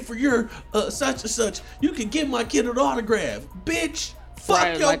taxes pay for your such and such. You can give my kid an autograph, bitch. Fuck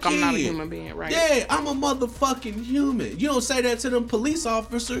Right, your like kid. I'm not a human being, right? Yeah, I'm a motherfucking human. You don't say that to them police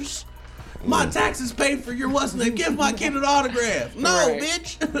officers. My taxes pay for your what's name. Give my kid an autograph. No, Right.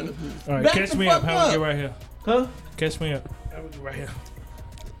 bitch. All right, Back catch the me fuck up. How we get right here? Huh? Catch me up. How we get right here?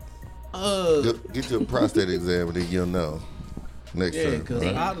 Get your prostate exam and then you'll know next Yeah, time. because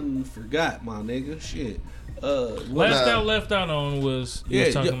right? I done forgot, my nigga. Shit. Left out on was you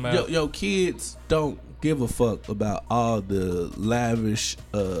was talking about. Your kids don't give a fuck about all the lavish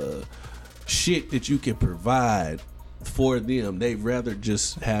shit that you can provide for them. They'd rather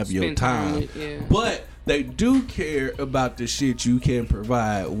just have your Spend time time. with- yeah. But they do care about the shit you can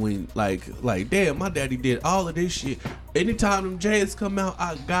provide when like damn, my daddy did all of this shit. Anytime them J's come out,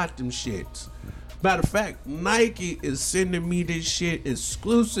 I got them shits. Matter of fact, Nike is sending me this shit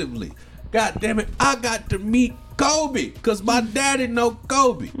exclusively. God damn it, I got to meet Kobe because my daddy know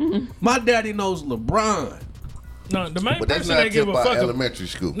Kobe. My daddy knows LeBron. No, the main But that's person not that give till a by fuck. elementary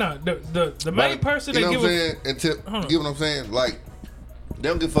school. No, the main person you that know give what I'm a saying? Until you know what I'm saying? Like they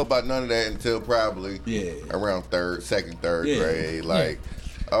don't give a fuck about none of that until probably around second, third grade. Like,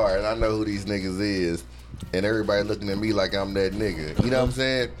 all right, I know who these niggas is, and everybody looking at me like I'm that nigga. You know what I'm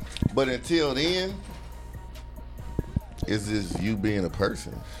saying? But until then, it's just you being a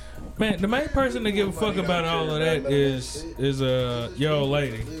person. Man, the main person that give a fuck about all of that is your old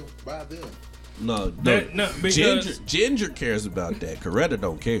lady. No, because Ginger cares about that. Coretta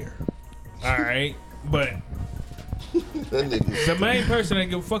don't care. all right, but That nigga. the main person that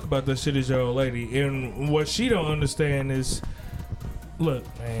give a fuck about that shit is your old lady, and what she don't understand is, look,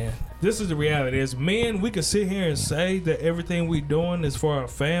 man, this is the reality. As men, we can sit here and say that everything we doing is for our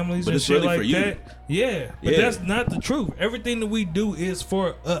families But and it's shit really like for you. that. Yeah, but that's not the truth. Everything that we do is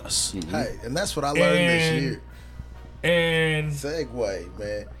for us. Hey, and that's what I learned this year. And Segue,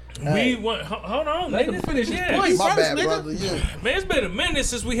 man. we want. Hold on, Let him nigga. finish his Yeah. point. My first, bad, nigga. brother. Yeah. Man, it's been a minute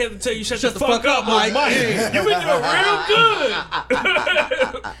since we had to tell you shut Shut the the fuck fuck up, up, Mike. Mike. You been doing real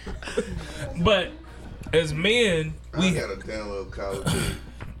good. But as men, We got a download college.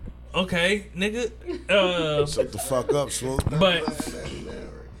 okay, nigga. Shut the fuck up, Swoop. But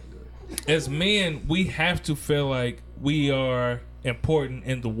as men, we have to feel like we are important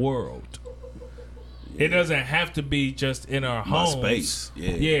in the world. It doesn't have to be just in our My homes. space.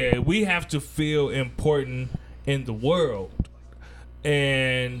 Yeah, we have to feel important in the world.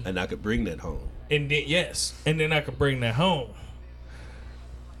 And And I could bring that home. then and then I could bring that home.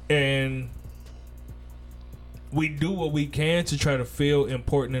 And we do what we can to try to feel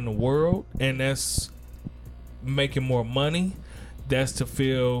important in the world, and that's making more money. That's to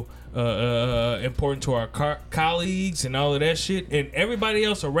feel important to our colleagues and all of that shit. And everybody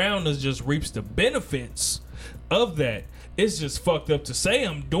else around us just reaps the benefits of that. It's just fucked up to say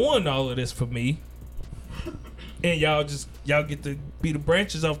I'm doing all of this for me, and y'all get to be the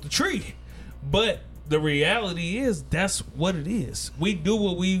branches off the tree. But the reality is that's what it is. We do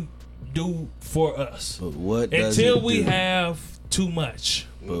what we do for us. But what does Until it we do? have too much.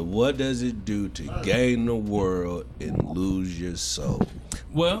 But what does it do to gain the world and lose your soul?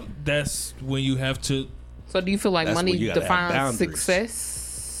 Well, that's when you have to. So do you feel like That's when money you gotta have defines boundaries.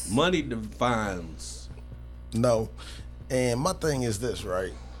 success? Money defines. No. And my thing is this,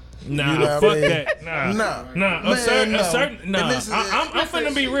 right? Nah, You know what fuck I mean? that. Nah. Nah. Nah, Man, a certain, no. nah. And this is- I'm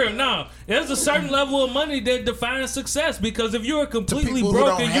finna be real. No, there's a certain level of money that defines success, because if you're completely people who broke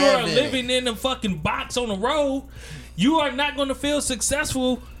don't and you have are any. living in a fucking box on the road, you are not going to feel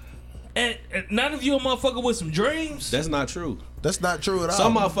successful. And not if you're a motherfucker with some dreams. That's not true. That's not true at all.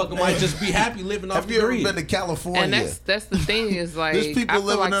 Some motherfucker might just be happy living off Have the you ever grid. been to California? And that's the thing is like There's people I feel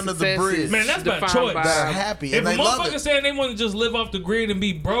living like under the success bridge. is Man, that's by defined choice. They're happy If and a they love motherfucker it. saying they want to just live off the grid and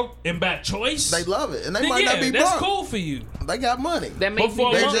be broke and by choice, They love it, and they then might yeah, not be that's broke. cool for you. They got money. That may be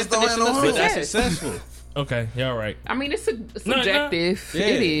Before- their They just don't have definition no of homes. But that's success. successful. Okay, y'all right. I mean, it's No. subjective. Yeah.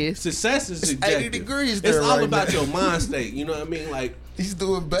 It is. Success is It's subjective. 80 degrees It's there all right about now. your mind state. You know what I mean? Like, He's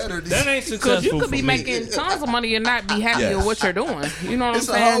doing better. That ain't Because successful you could be for me. making tons of money and not be happy Yes. with what you're doing. You know what It's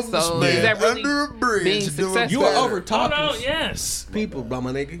a I'm saying? homeless So man is that really under a bridge being doing successful? you are better. over Hold talking on, yes. people, bro,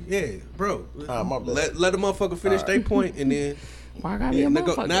 my nigga. Yeah, bro. My bad. Let a motherfucker finish their point, and then Why I gotta be a now,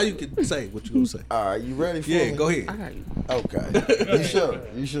 motherfucker? now you can say what you gonna say. All right, you ready for Yeah, me? go ahead. I got you. Okay. You should.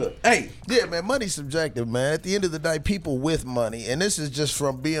 You should. Hey, Yeah, man, money's subjective, man. At the end of the day, people with money, and this is just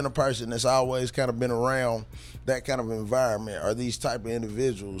from being a person that's always kind of been around that kind of environment, are these type of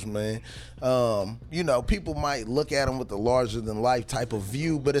individuals, man. You know, people might look at them with a larger than life type of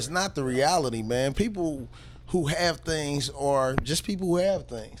view, but it's not the reality, man. People who have things are just people who have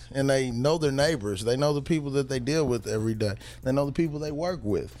things, and they know their neighbors. They know the people that they deal with every day. They know the people they work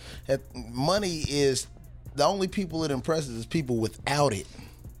with. Money is the only people it impresses is people without it.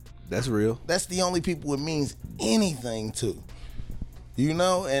 that's real. That's the only people it means anything to. You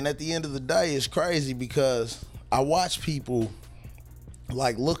know, and at the end of the day, it's crazy because I watch people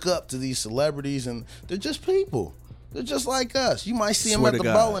like look up to these celebrities, and they're just people. They're just like us. You might see them Swear at to the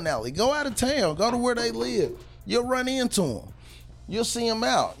God. bowling alley. Go out of town. Go to where they live. You'll run into them. You'll see them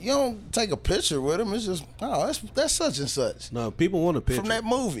out. You don't take a picture with them. It's just, oh, that's such and such. No, people want a picture From that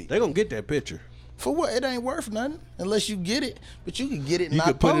movie. They gonna get that picture. For what? It ain't worth nothing unless you get it. But you can get it and You not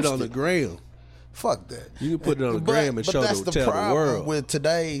can put it post on the gram. Fuck that. You can put it on the gram and show that's tell the problem world. with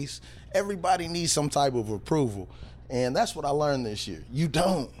today's. Everybody needs some type of approval, and that's what I learned this year. You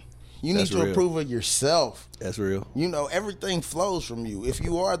don't. You need That's to real. approve of yourself. That's real. You know, everything flows from you. If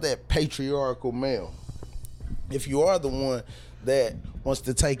you are that patriarchal male, if you are the one that wants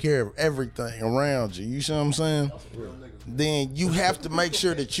to take care of everything around you. You see what I'm saying? Then you have to make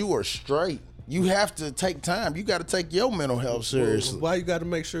sure that you are straight. You have to take time. You got to take your mental health seriously. Why you got to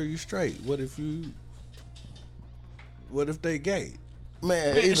make sure you straight? What if they gay?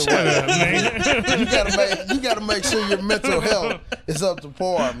 Man, either Shut way, up, man. you gotta make sure your mental health is up to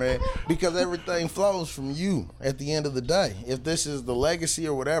par, man. Because everything flows from you at the end of the day. If this is the legacy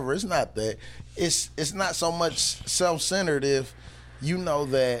or whatever, it's not that. It's not so much self-centered if you know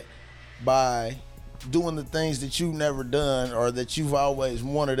that by doing the things that you've never done or that you've always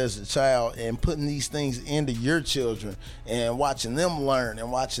wanted as a child and putting these things into your children and watching them learn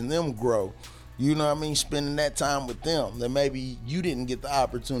and watching them grow. You know what I mean? Spending that time with them that maybe you didn't get the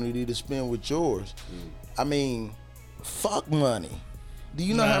opportunity to spend with yours. I mean, fuck money. Do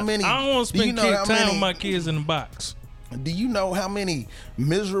you know how many? I don't want to spend time many, with my kids in the box. Do you know how many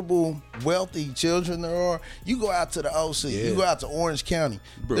miserable, wealthy children there are? You go out to the OC. You go out to Orange County.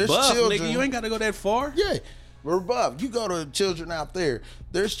 There's children. Nigga, you ain't got to go that far. Yeah. Above. You go to children out there.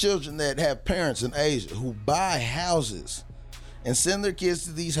 There's children that have parents in Asia who buy houses and send their kids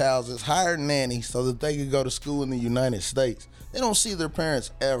to these houses, hire nannies so that they could go to school in the United States. They don't see their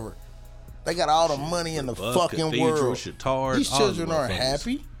parents ever. They got all the money in the fucking world. These children aren't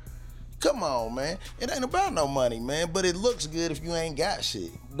happy. Come on, man. It ain't about no money, man. But it looks good if you ain't got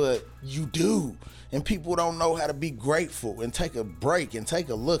shit. But you do. And people don't know how to be grateful and take a break and take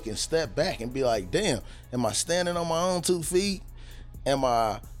a look and step back and be like, damn, am I standing on my own 2 feet? Am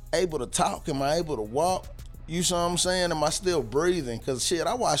I able to talk? Am I able to walk? You see what I'm saying? Am I still breathing? Because shit,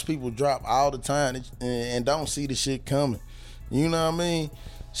 I watch people drop all the time and don't see the shit coming. You know what I mean?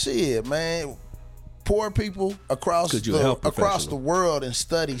 Shit, man. Poor people across the world in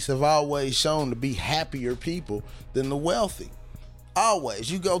studies have always shown to be happier people than the wealthy. Always.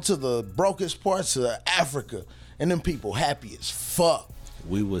 You go to the brokest parts of Africa and them people happy as fuck.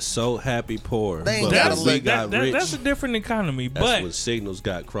 We was so happy poor. They ain't but gotta we got rich. That's a different economy. That's but when signals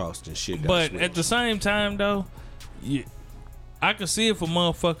got crossed and shit got But switched. at the same time, though, I can see if a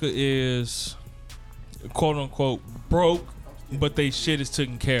motherfucker is quote unquote broke, but they shit is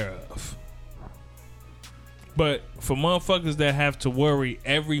taken care of. But for motherfuckers that have to worry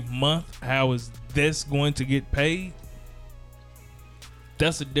every month, how is this going to get paid?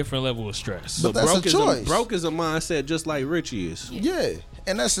 That's a different level of stress. But that's a choice. Broke is a mindset just like rich is. Yeah.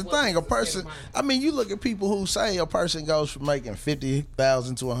 And that's the thing. A person, I mean, you look at people who say a person goes from making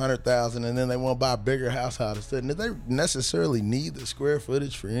 $50,000 to $100,000 and then they want to buy a bigger house out of it. Do they necessarily need the square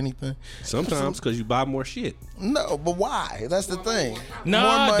footage for anything? Sometimes because you buy more shit. No, but why? That's the thing. No,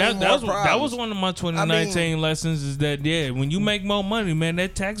 More money, that was one of my 2019 lessons is that, when you make more money, man,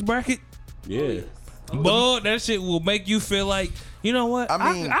 that tax bracket, Yeah. boy, that shit will make you feel like, you know what?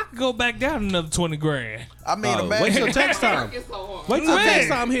 I mean- I could go back down another 20 grand. I mean, Wait till imagine tax time. It's so hard. Wait till Man. tax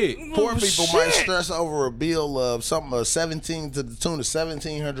time hit. poor people might Shit. stress over a bill of something of $17 to the tune of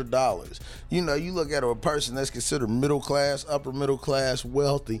 $1,700. You know, you look at a person that's considered middle class, upper middle class,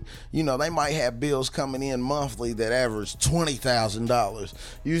 wealthy. You know, they might have bills coming in monthly that average $20,000.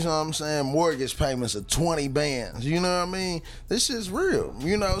 You know what I'm saying? Mortgage payments of 20 bands. You know what I mean? This shit's real.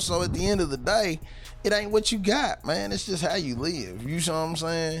 You know, so at the end of the day, it ain't what you got, man. It's just how you live. You know what I'm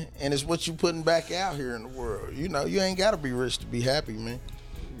saying? And it's what you putting back out here in the world. You know, you ain't got to be rich to be happy, man.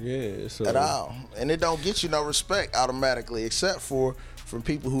 Yeah. So At all. And it don't get you no respect automatically, except for from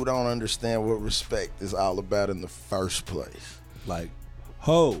people who don't understand what respect is all about in the first place. like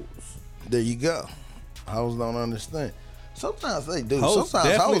hoes. There you go. Hoes don't understand. Sometimes they do. Hoes Sometimes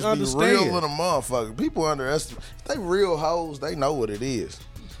definitely hoes be understand. real little motherfucker. People underestimate. If they real hoes, they know what it is.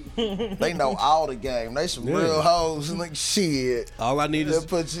 They know all the game. They some Yeah. real hoes and like shit. All I need They is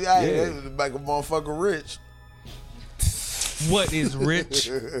put you out Yeah. they make a motherfucker rich. What is rich?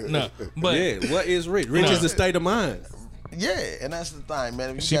 No, but yeah. What is rich? Rich No. is the state of mind. Yeah, and that's the thing,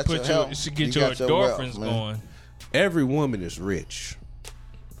 man. If you she got your health, she get you your got wealth, endorphins man. going. Every woman is rich.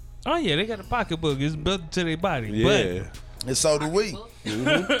 Oh yeah, they got a pocketbook. It's built to their body. Yeah. And so do we.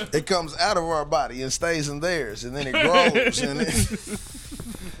 It comes out of our body and stays in theirs, and then it grows, and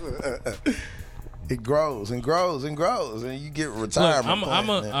it grows and grows and grows, and you get Look, retirement.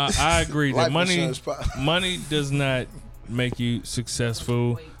 I agree that Life money insurance policy. money does not make you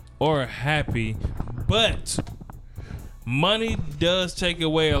successful or happy, but money does take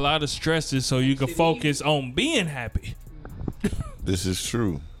away a lot of stresses so you can focus on being happy. This is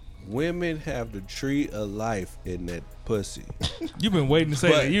true. Women have the tree of life in that pussy. You've been waiting to say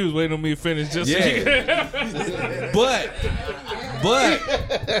But- that. You was waiting on me to finish just Yeah. but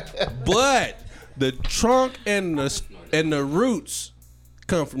the trunk and the roots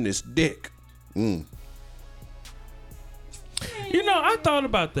come from this dick. You know, I thought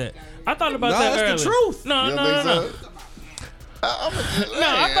about that. I thought about that that's earlier. the truth. No, You no, don't no, think no. so?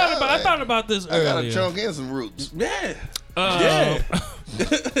 I thought about this I got a earlier. chunk and some roots. Yeah. Yeah.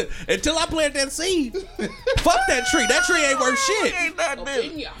 Until I plant that seed. Fuck that tree. That tree ain't worth shit.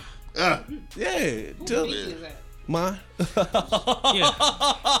 Opinion. Yeah. Till mine. Yeah.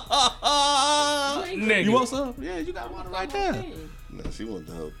 Nigga. You want some? Yeah, you got water right there. No, she want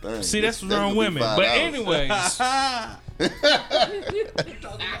the whole thing. See, that's what's wrong gonna with be women. But $5. anyways,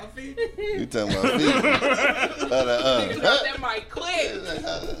 You talking about feet? That might click. We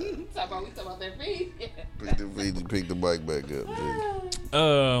talking about that feed. Pick the bike back up,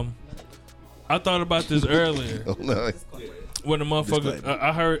 dude. I thought about this earlier Oh no. when the motherfucker.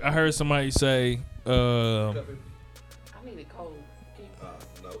 I heard somebody say, I need it cold.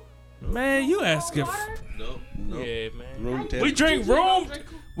 "Man, you asking." No. Yeah, man. Room temperature.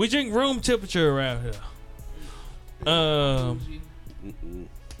 We drink room temperature around here. Nah,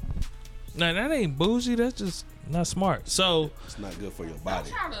 that ain't bougie. That's just not smart. So, It's not good for your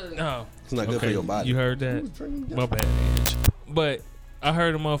body. no. It's not good for your body. You heard that? My bad, Edge. But I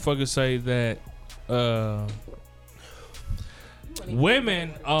heard a motherfucker say that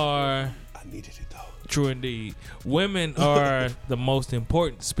women are I needed it though. true indeed. Women are the most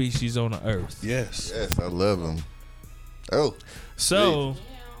important species on the earth. Yes. Yes, I love them. Oh, So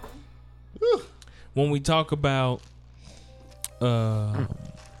when we talk about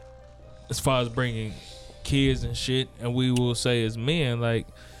as far as bringing kids and shit, and we will say as men, like,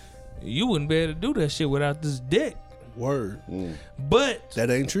 you wouldn't be able to do that shit without this dick. Word. But That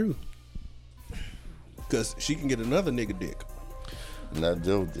ain't true. Cause she can get another nigga dick. not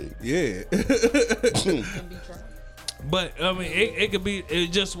Joe dick. Yeah. But I mean, it could be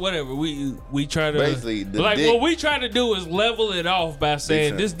just whatever. We try to Basically, the like dick- what we try to do is level it off by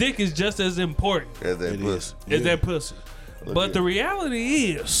saying Big this dick is just as important As that It pussy. is. as that pussy. But at the it.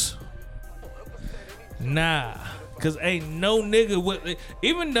 reality is, nah, cause ain't no nigga with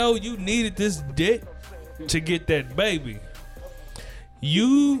even though you needed this dick to get that baby,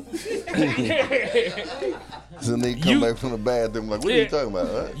 you So they come back from the bathroom like, what are you talking about?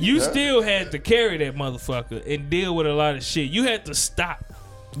 Huh? you Huh? still had to carry that motherfucker and deal with a lot of shit. You had to stop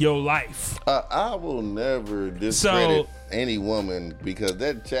your life. I will never discredit any woman because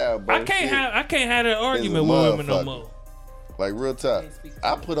that child. I can't have that argument with women no motherfucker. more. Like real talk.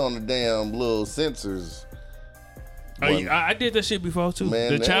 I put on the damn little sensors. I did that shit before too.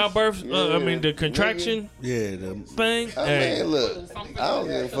 Man, The that's- childbirth, yeah, I mean the contraction Yeah. The thing. I Hey, mean, look, I don't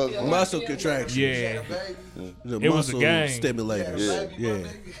give a fuck. muscle contraction. yeah, The It was a muscle game. stimulators. Yeah.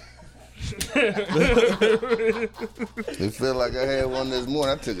 It felt like I had one this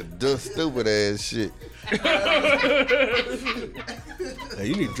morning. I took a stupid ass shit. Hey,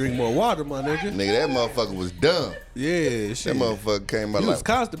 you need to drink more water, my nigga. Nigga, that motherfucker was dumb. Yeah, That shit. motherfucker came out You was like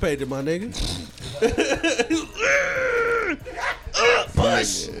constipated, my nigga.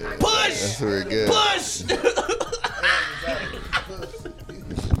 push. Push! That's very good. Push!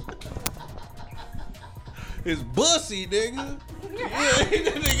 It's bussy, nigga. Yeah,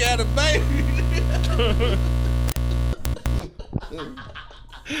 that nigga had a baby.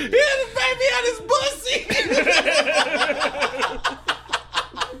 He had a baby out his bussy.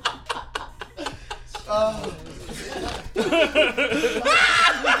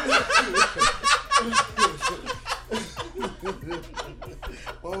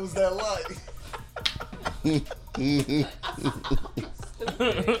 What was that like?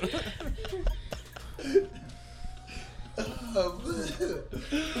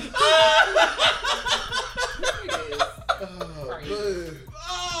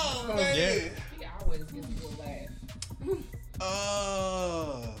 Oh, man. He always gets a little laugh.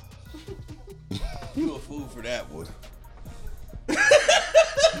 Oh. You a fool for that one.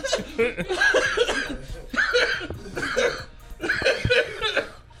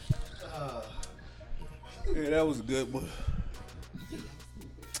 Yeah, that was a good one.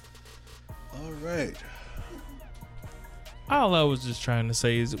 All right. all I was just trying to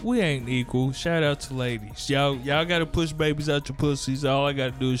say is we ain't equal. Shout out to ladies. Y'all gotta push babies out your pussies. All I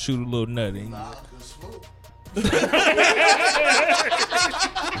gotta do is shoot a little nut in you.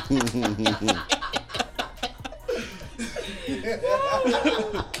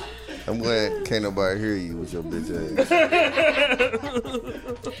 I'm glad can't nobody hear you with your bitch ass.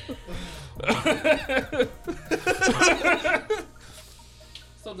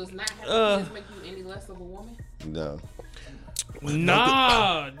 So does not having kids make you any less of a woman? No.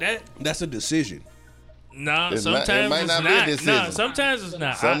 Nah, That's a decision. nah. It's not- Sometimes it might it's not be a not. decision. Nah, sometimes it's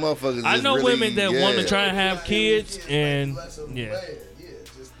not. Some motherfuckers I just know really- women that want to try and have kids, and yeah. Yeah,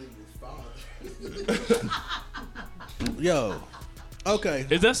 just think it's fine. Yo. Okay.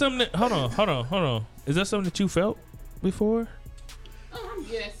 Is that something that, hold on. Is that something that you felt before?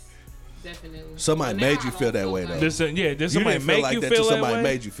 Yes, definitely. Somebody But now made you I feel don't that feel way, like- though. Did somebody You make didn't feel like you that feel till that somebody way?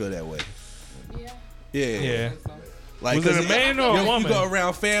 made you feel that way. Yeah. Yeah. Yeah. Like, Was it a 'cause man or a you woman? go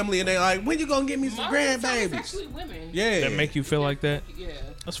around family and they like, when you gonna get me some Most of the time, it's grandbabies? actually women. Yeah. That make you feel like that? Yeah.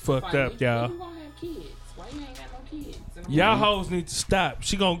 That's fucked Like, up, when y'all. you gonna have kids? Why you ain't got no kids? And I'm Y'all like, hoes need to stop.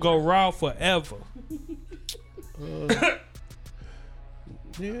 She gonna go raw forever.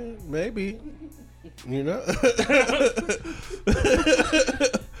 Yeah, maybe. You know?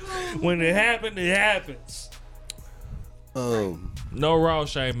 When it happens, it happens. No raw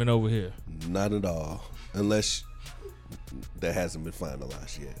shaming over here. Not at all. Unless that hasn't been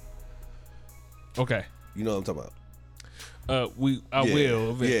finalized yet. Okay. You know what I'm talking about? I will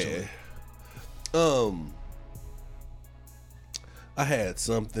eventually. Yeah. I had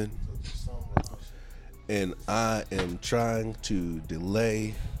something, and I am trying to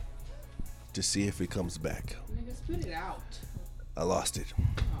delay to see if it comes back. nigga, spit it out. I lost it.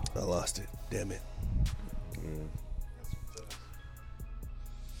 Damn it.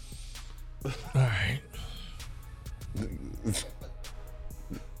 All right.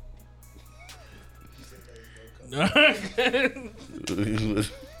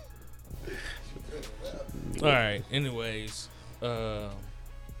 All right. Anyways, did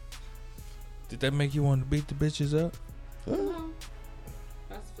that make you want to beat the bitches up? No.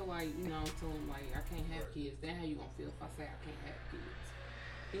 I just feel like, you know, tell them like I can't have kids. Then how you gonna feel if I say I can't have kids?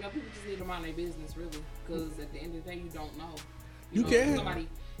 You know, people just need to mind their business really, because at the end of the day, you don't know. You know, can. if somebody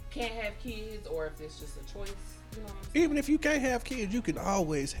can't have kids, or if it's just a choice. You know what I'm saying? Even if you can't have kids, you can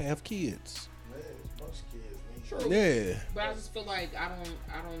always have kids. Most kids need True. Yeah. But I just feel like I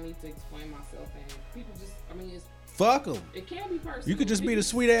don't need to explain myself, and people just, I mean, Fuck them. it can be personal. You could just be the People-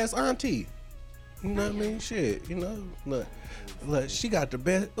 sweet ass auntie. You know what I mean? Shit, you know. Look, she got the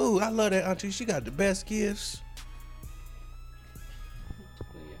best. Ooh, I love that auntie. She got the best gifts. But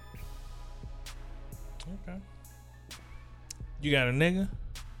yeah. Okay. You got a nigga?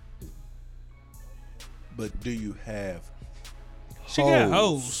 But do you have She got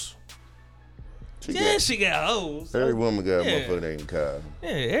hoes. She Yeah, got- she got hoes. Every woman got a Yeah. motherfucker named Kyle. Yeah,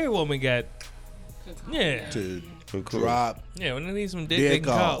 every woman got. Yeah. to Of course. drop Yeah, when they need some dick, they dick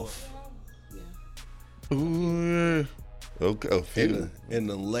can call. off Ooh, okay, a few. in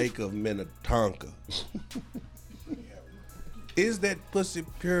the lake of Minnetonka? Is that pussy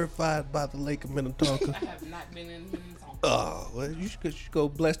purified by the lake of Minnetonka? I have not been in Minnesota. Oh, well, you should go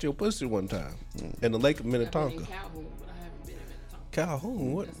bless your pussy one time in the lake of I've been in Minnetonka. Calhoun, but I haven't been in Minnesota.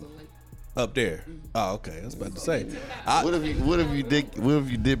 Calhoun, what? That's a lake. Up there. Oh, okay. I was about to say. What if you dip your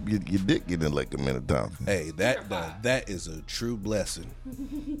dick in the lake of Minnetonka? Hey, that is a true blessing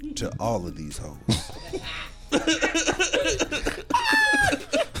to all of these hoes.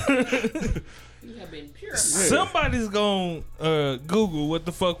 You have been purified. Somebody's gonna Google what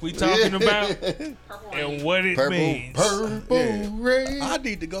the fuck we talking about and what it means. Purple rain. I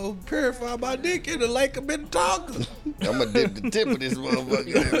need to go purify my dick in the lake of Minnetonka. I'm gonna dip the tip of this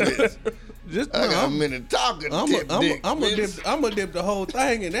motherfucker. Just I got a Minnetonka tip dick. I'm gonna bitch. dip the whole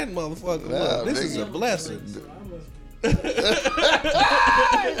thing in that motherfucker. Nah, This is nigga. a blessing. That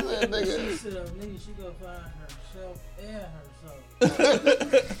She nigga. sit up, nigga, she go find herself and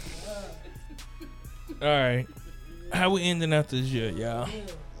herself. All right, how we ending out this year, y'all?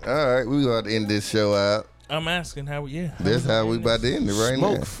 All right, we got to end this show out. I'm asking how we. Yeah, That's how we about to end it right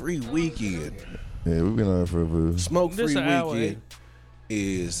Smoke now. free weekend. Yeah, we've been on it for a bit. Smoke This free an hour, weekend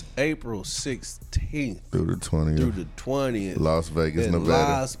is April 16th Through the 20th. through the 20th. Las Vegas, in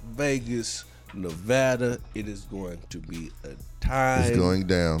Nevada. Las Vegas, Nevada. It is going to be a time It's going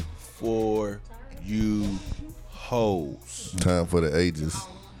down. for you hoes. Time for the ages.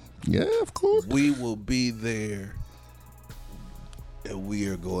 Yeah, of course. We will be there, and we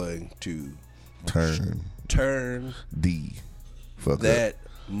are going to turn D. Fuck that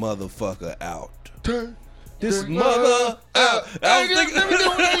motherfucker out. up. Turn. This mother out. I was thinking,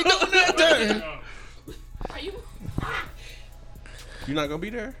 Are you? you're not gonna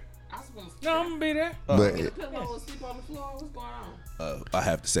be there? I was gonna no, I'm gonna be there. But pillow and sleep on the floor. What's going on? I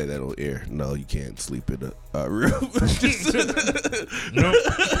have to say that on air. No, you can't sleep in a room. No,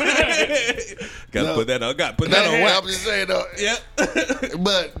 Gotta put that on. Gotta put that on I'm wax. just saying though. Yeah.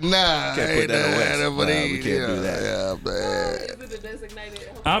 But nah, Can't put that on wax. Nah, we can't do that. Yeah, man. Is it a designated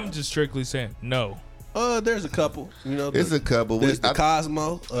hotel? I'm just strictly saying no. There's a couple. You know, It's a couple. There's the I-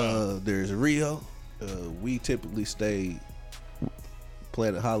 Cosmo. There's Rio. We typically stay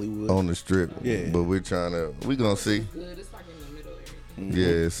Planet Hollywood. on the strip. Yeah. But we're gonna see. Good. It's like in the middle area.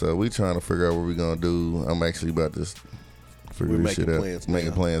 Yeah, so we trying to figure out what we're gonna do. I'm actually about to figure We're this shit making out. plans Making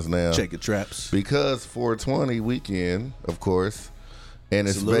now. plans now. Checking traps. Because 420 weekend, of course, and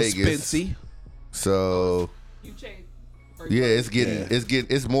it's a little Vegas. spency. So You check. yeah,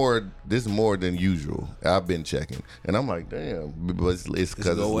 it's more than usual. I've been checking, and I'm like, damn, but it's because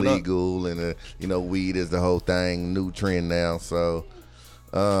it's going up. legal, and weed is the whole thing, new trend now. So,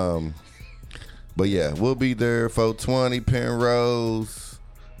 but yeah, we'll be there. 420, Penrose,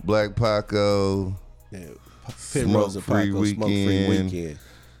 Black Paco, Penrose and Smoke-free Paco, smoke-free weekend. weekend.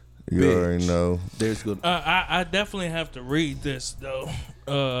 You Bitch. already know. There's good. I definitely have to read this though.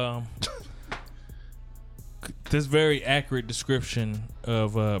 This very accurate description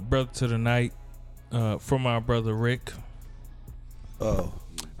of Brother to the Night from our brother Rick. Oh,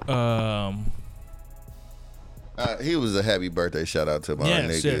 He was a happy birthday shout out to my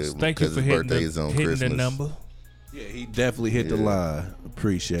yes, nigga. yes. Thank you because for his hitting birthday is on the Christmas. number. yeah, he definitely hit the line.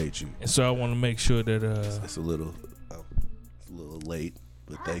 Appreciate you. And so I want to make sure that It's a little late,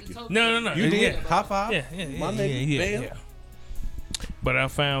 but thank you. no. You did Yeah. high five. Yeah. My nigga, bam. Yeah. But I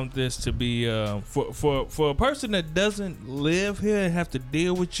found this to be for a person that doesn't live here and have to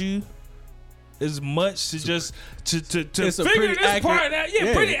deal with you as much to just to it's a figure pretty this part accurate- out. Yeah,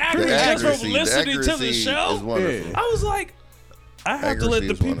 yeah, pretty the accurate just accuracy- from the listening to the accuracy show. is wonderful. Yeah. I was like, I have to let Accuracy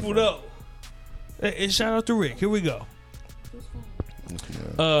the is people wonderful. know. And shout out to Rick. Here we go.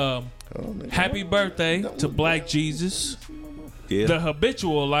 Happy birthday to Black Jesus, Yeah, the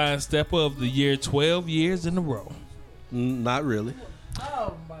habitual line stepper of the year 12 years in a row. not really.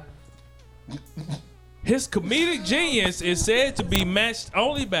 Oh my. His comedic genius is said to be matched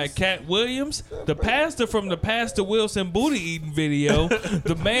only by Cat Williams, the pastor from the Pastor Wilson booty eating video,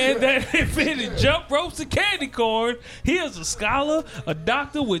 the man that invented jump ropes and candy corn. He is a scholar, a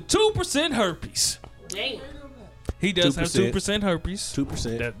doctor with 2% herpes. Damn. He does have 2%. 2% herpes.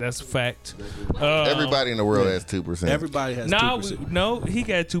 2%. That's a fact. Everybody in the world has 2%. Everybody has No, 2%. no, he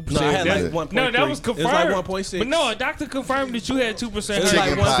got 2%. No, I had Yeah. like 1.3. No, that was It confirmed. was like 1.6. But no, a doctor confirmed that you had 2% It's herpes. like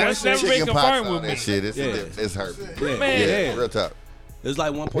Chicken one- pox. That's never been Chicken pox, confirmed all with that me. shit. It's, Yeah. it's herpes. Man. Yeah, real talk. It's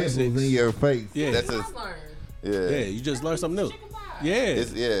like 1.6. your face. Yeah. That's a, I learned. yeah. Yeah, you just learned something new. Chicken pie. Yeah.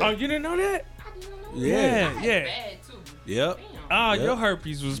 It's, yeah. Oh, you didn't know that? I didn't know Yeah. that. Yeah. Bad too. Yep. Damn. Oh, Yep. your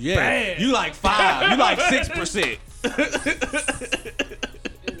herpes was Yeah. bad. You like 5. You like 6%. Is it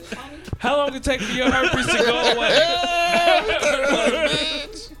funny? How long it take for your herpes to go away?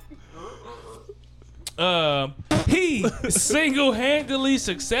 He single-handedly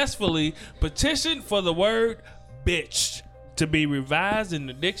successfully petitioned for the word bitch to be revised in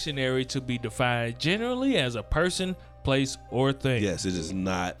the dictionary to be defined generally as a person, place, or thing. Yes, it is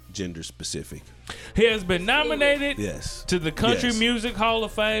not gender specific. He has been nominated Yes. to the Country Yes. Music Hall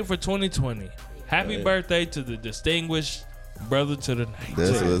of Fame for 2020. Happy Yeah. birthday to the distinguished Brother to the Night.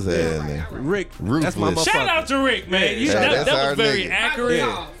 That's what's happening. Rick, that's my Ruthless. motherfucker. Shout out to Rick, man. Yeah. You, Hey, that that's was our very nigga. accurate.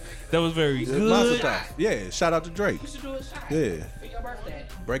 Yeah. That was very Mazel good. tov. Yeah, shout out to Drake. You should do a shot. Yeah. For your birthday.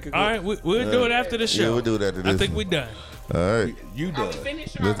 Break it. All right, we'll do it after the show. Yeah, we'll do it after I this think one. we done. All right. You Are done. we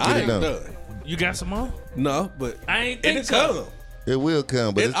finished? Let's or- get I it ain't done. done. You got some more? No, but I ain't think it'll so. come. It will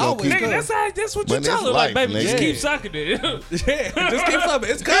come, but It it's gonna always keep. Nigga, that's what you Man, tell it's her. Like, life, baby, just nigga. keep sucking it. Yeah, just keep coming.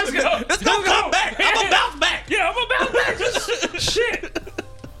 It's coming. Let's go. It's gonna Let's come go. back. I'm gonna bounce back. Yeah, I'm about back. Shit.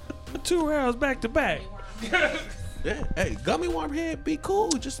 2 rounds back to back. Yeah. Hey, gummy worm head, be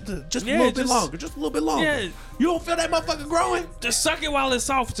cool. Just Yeah, a little bit just- longer. Just a little bit longer. Yeah. You don't feel that motherfucker growing? Just suck it while it's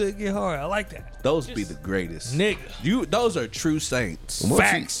soft till it get hard. I like that. Those be the greatest. Nigga. Those are true saints. What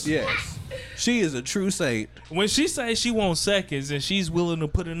Facts. Yes. She is a true saint. When she says she wants seconds and she's willing to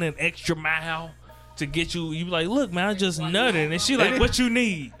put in an extra mile to get you, you be like, look, man, I just nutted. And she like, what you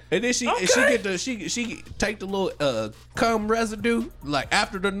need? And then she get the she take the little cum residue like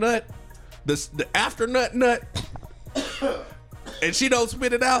after the nut, the after nut, and she don't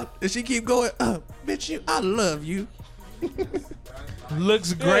spit it out, and she keep going. Bitch, I love you.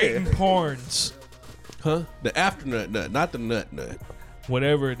 Looks great Yeah. in porns. Huh? The after nut, not the nut.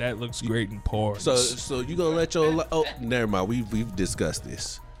 Whatever, that looks great in porns. So you gonna let your never mind. We've discussed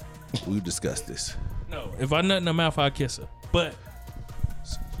this. We've discussed this. no, if I nut in her mouth, I'll kiss her. But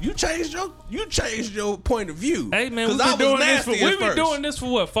You changed your point of view. hey, man, we've 'Cause I been was doing this nasty for at first. doing this for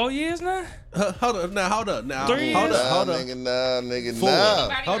what, 4 years now? Hold up now. 3 Hold years? up, hold up. Nigga, nah, nigga, Four. nah.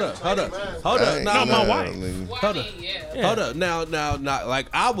 Hold up. Hold I up. ain't Now, my nah, wife. nigga. Well, Hold I up. mean, yeah. Yeah. Hold up. Now, like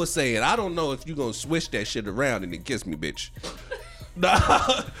I was saying, I don't know if you gonna switch that shit around and then kiss me, bitch. No,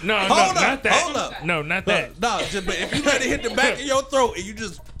 No, Hold up, not that. hold up. No, not that. No, just, but if you let it hit the back of your throat and you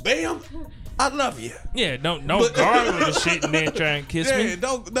just bam, I love you. Yeah, don't gargle the shit and then try and kiss Yeah, me.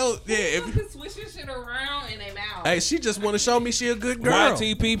 don't. Yeah, You if can switch your shit around in their mouth. Hey, she just want to show me she a good girl.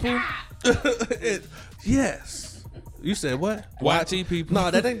 YT people. Yes. You said what? YT people. No,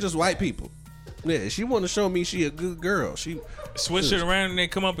 that ain't just white people. Yeah, she want to show me she a good girl. She Switch it around and then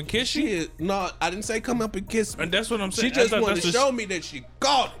come up and kiss you. she is, no, I didn't say come up and kiss me. And that's what I'm saying. She just I thought want to that's show me that she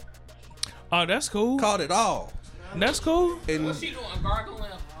caught it. Oh, that's cool. Caught it all. That's cool. And She doing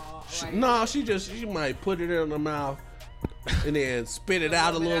gargling. no, she might put it in her mouth and then spit it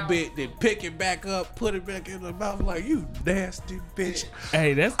out a little bit, then pick it back up, put it back in her mouth like, you nasty bitch.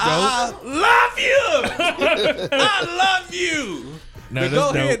 Hey, that's dope. I love you. I love you. No, Now that's go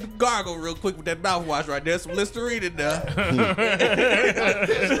dope. ahead and gargle real quick with that mouthwash right there. Some Listerine in there.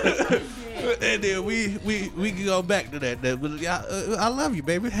 And then we can go back to that. But I love you,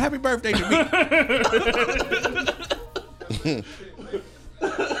 baby. Happy birthday to me.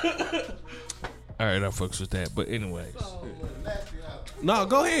 All right, I fucks with that. But anyways, No,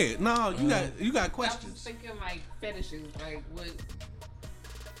 go ahead. No, you got I was questions. thinking like fetishes, like what?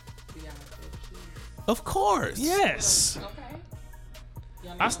 Yeah, fetishes. Of course. yes, Okay.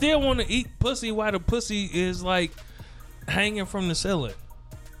 Y'all I know- still want to eat pussy while the pussy is like hanging from the ceiling.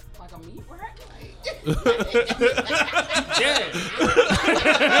 like a meat rack.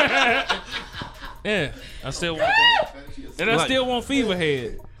 Yeah, I still want that. And I Like- still want fever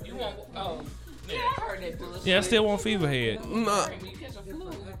head. You want? Oh, yeah, I heard that bullshit. Yeah, I still want fever head. No, You catch a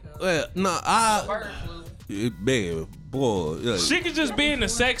flu, I bird flu. man, boy. Yeah. She could just be in the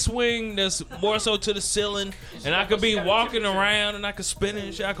sex swing that's more so to the ceiling, and I could be walking around and I could spin it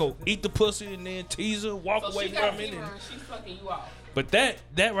and shit. I could eat the pussy and then tease her, walk So away she got from it. fever and she's fucking you off. But that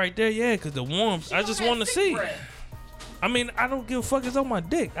right there, yeah, because the warmth, I just want to see. I mean, I don't give a fuck. It's on my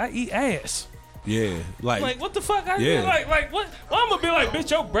dick. I eat ass. Yeah, Like, what the fuck? I Yeah. like what? Well, I'm gonna be like,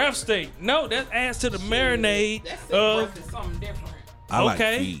 bitch, your breath stink. No, that's ass to the marinade That's of. is something different. I like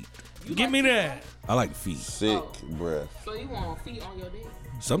Okay. feet. Give me that. I like feet. Sick breath. So you want feet on your dick?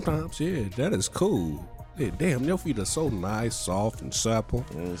 Sometimes, yeah, that is cool. Yeah, damn, your feet are so nice, soft, and supple.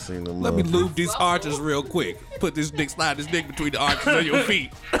 I ain't seen them. Let me motherfuckers. lube these arches real quick. Slide this dick between the arches of your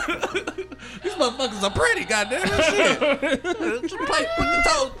feet. These motherfuckers are pretty, goddamn shit. Just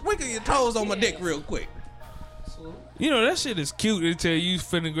wiggle your toes on my dick real quick. You know that shit is cute until you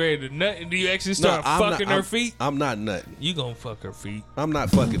finna grade a nut and you actually start fucking her feet. I'm not nutting. You gonna fuck her feet. I'm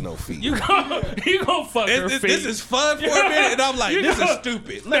not fucking no feet. You gonna fuck her feet. This is fun for a minute, and I'm like, this is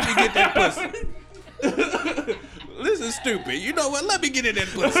stupid. Let me get that pussy. This is stupid. You know what? Let me get in that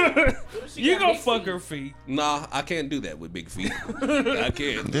pussy. You gonna fuck her feet. Nah, I can't do that with big feet. I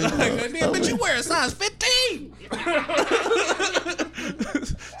can't. Damn, bitch, you wear a size 15. Damn,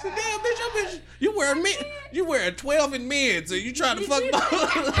 bitch, you wear a 12 in men, so you trying to fuck my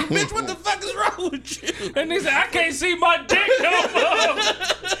bitch? What the fuck is wrong with you? And they say, I can't see my dick no more.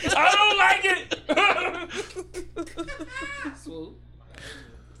 I don't like it. Swoop.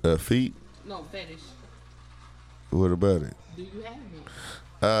 Feet. No fetish. What about it? Do you have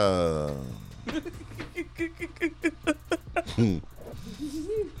one?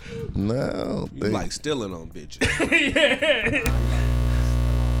 No, I don't You think. like stealing on bitches.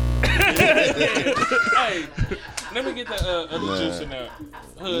 Hey, let me get the other juice in there.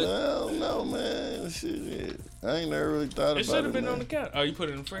 Hood. No, man. Shit. I ain't never really thought It about should have it. been on the couch. Oh, you put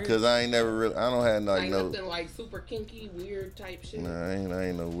it in the fridge? Cause I ain't never really. I don't have like Like no. nothing like super kinky, weird type shit. Nah, I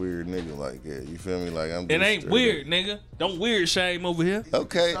ain't no weird nigga like that. You feel me? Like I'm. It just ain't straight weird, nigga. Don't weird shame over here. up.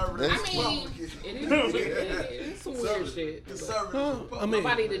 Okay. I That's, mean, it is some weird shit. I mean,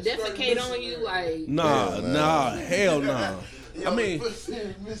 Nobody to defecate on you, like nah, hell no. I mean, I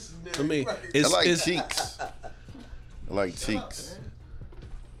it's like it's cheeks. I like cheeks.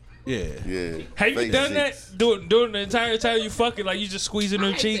 yeah. Yeah. Have you Face done cheeks. that during the entire time you fucking? Like you just squeezing her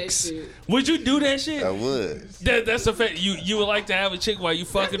I hate that cheeks? shit. Would you do that shit? I would. That's a fact. You would like to have a chick while you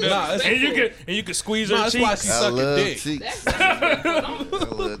fucking her, Nah, it's- and you can squeeze her Nah, that's why cheeks. she I sucking love dick. cheeks. that's I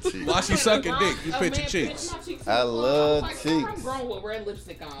love cheeks. While she sucking dick, you A pinch man your cheeks. pinch my cheeks. I love Like, girl, I'm cheeks. grown with red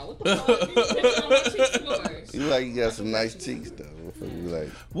lipstick on. What the fuck? You pinching on my cheeks for? You like you got some nice cheeks though. You like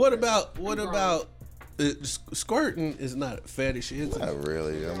What about squirting? Is not a fetish, is it? not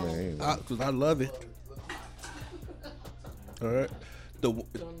really. I mean, Cause I love it. All right. Done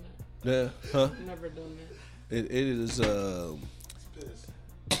Huh? that. Never done that. It is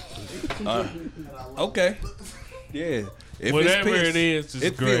okay. Yeah. If Whatever it's piss, it is, it's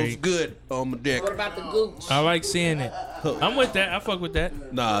it feels great. good on my dick. What about the gooch? I like seeing it. I'm with that. I fuck with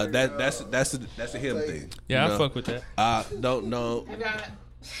that. Nah, that's a him thing. Yeah, You I know? fuck with that. I don't know. I got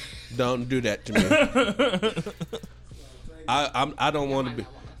Don't do that to me. I don't want to be.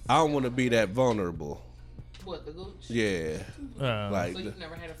 I don't want to be that vulnerable. What, the gooch? Yeah. Like, So you've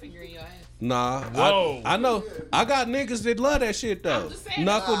never had a finger in your ass? nah. Whoa. I know. I got niggas that love that shit though. I'm just saying.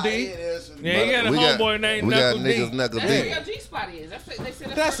 Knuckle D. Yeah, you got a We homeboy named we got Knuckle D. niggas knuckle That's where D. your G-spot is. They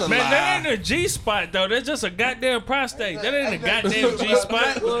said That's a Man, lie. that ain't a G spot though. That's just a goddamn prostate. That ain't a goddamn G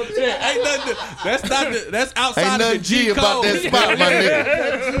spot. Ain't nothing. That's not. That's outside Ain't of the nothing G G about code. that spot, my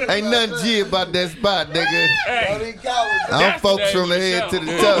nigga. Ain't nothing G about that spot, nigga. Hey, I'm That's focused the from the name head of to the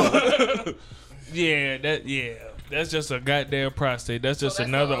the toe. yeah. That's just a goddamn prostate. That's just that's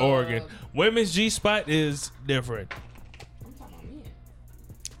another a- organ. Women's G spot is different. I'm talking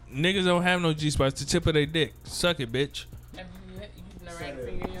about men. Niggas don't have no G spots. The tip of their dick. Suck it, bitch. You've never had a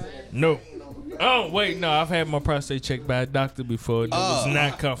finger in your ass? No. Oh wait, no. I've had my prostate checked by a doctor before. It was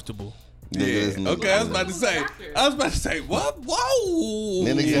not comfortable. Nigga, this nigga. Okay, I was about to say. What? Whoa.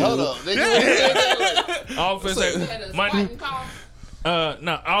 Then nigga, hold up. Nigga, Office, Had a spotting cough?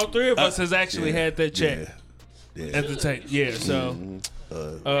 no, all three of us has actually had that check at the tape. Yeah, so,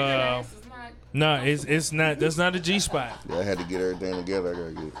 Ass is not. no, it's not. That's not a G spot. yeah, I had to get everything together.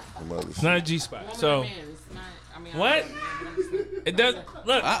 I gotta get some other It's shit. not a G spot. Woman or So man, it's not. I mean, what? I don't know, but I'm just- It does.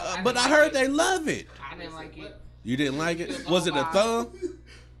 Look, But I heard they love it. I didn't like it. You didn't like it? Was it a thumb?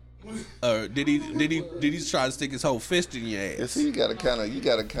 Or did he try to stick his whole fist in your Yeah, ass? see, you gotta kind of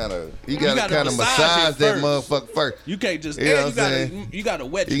gotta massage massage that it motherfucker first. You can't just. You know Yeah, what I'm saying? you gotta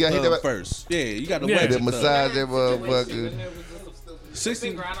wet You your gotta hit thumb that- first. Yeah, you gotta Yeah. wet Then your thumb. massage that motherfucker. 60.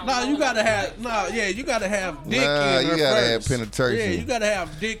 Finger, I don't No, know. you gotta have. No, yeah, you gotta have dick Nah, in her you gotta have first. penetration. Yeah, you gotta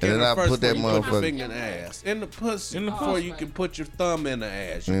have dick And in then her I first put that before you put your motherfucker- finger in the ass, in the pussy, In the before pussy. you can put your thumb in the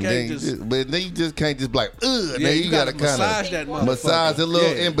ass. You And can't then just. but then you just can't just be like, ugh. Yeah, Then you gotta kind massage of that motherfucker. massage a little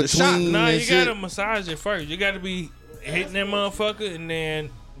Yeah, in the shot- between nah, and you shit. gotta massage it first. You gotta be hitting that motherfucker, and then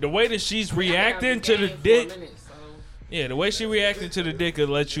the way that she's reacting to the dick. Yeah, the way she reacted to the dick will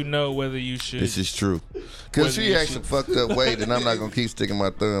let you know whether you should. This is true. Cause Whether she you acts a should- fucked up way, then I'm not gonna keep sticking my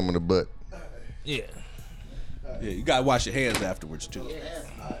thumb in the butt. Yeah. Yeah, you gotta wash your hands afterwards too.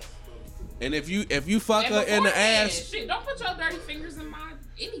 And if you fuck her in the ass, Shit, don't put your dirty fingers in my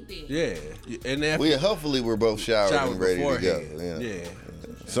anything. yeah, and if Well, hopefully we're both showered shower and ready to go. beforehand, yeah.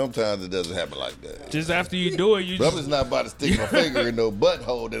 Sometimes it doesn't happen like that. Just after you do it, you But I'm just. just not about to stick my finger in no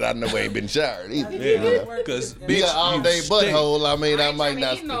butthole that I know ain't been showered either. Yeah, because You got all day butthole. I mean, I might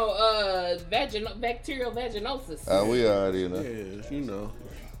not. You know, bacterial vaginosis. We already know. Yeah, you know.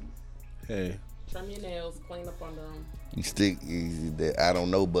 Hey, Trim your nails, clean up under them. You stick that I don't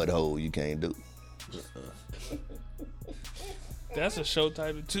know butthole. You can't do. That's a show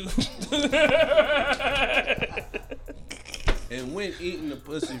title too. and when eating the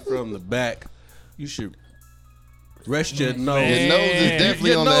pussy from the back, you should rest your nose. Your nose is definitely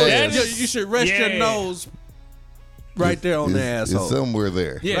Your on nose- the edge. you should rest your Yeah. nose right there on the asshole. It's somewhere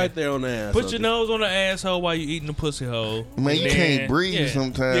there. Yeah. Right there on the asshole. Put your nose on the asshole while you eating the pussy hole. Man, you And can't then- breathe yeah.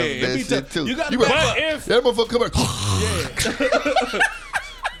 sometimes. Yeah, with it that be shit tough. too. You gotta be back like, But if that motherfucker come back.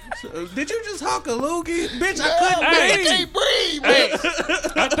 Did you just hawk a loogie? Bitch, I Hey. can't breathe, Hey,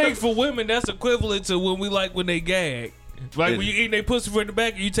 man. I think for women that's equivalent to when we like when they gag. Like when you eating their pussy from the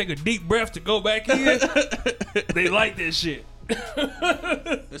back and you take a deep breath to go back in. They like that shit.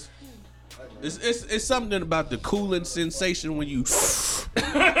 It's something about the cooling sensation when you. You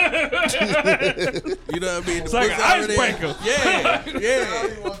know what I mean? It's like an icebreaker. Yeah, yeah.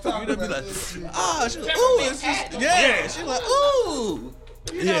 You know, be like, oh, she like, ooh, it's just, yeah. She like, ooh.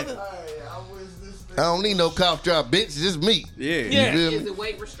 You know, I don't need no cough drop, bitch. Just me. yeah. Yeah. You feel Is me? it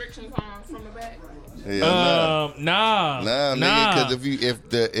weight restrictions on from the back? Hell Nah, Nah, nigga, because if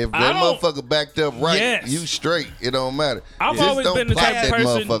that I don't- motherfucker backed up right, Yes. you straight. It don't matter. I've Just always don't been the plop type of that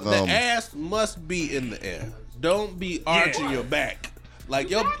person motherfucker The on me. ass must be in the air. Don't be arching your back. Like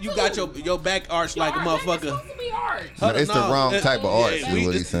you got your back arched like a motherfucker. It's supposed to be hard. No, it's the wrong type of arch, is what he's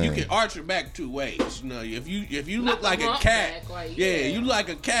You saying. can arch your back two ways. You know, if you look Not the like a rump cat, back, like, yeah, yeah. you like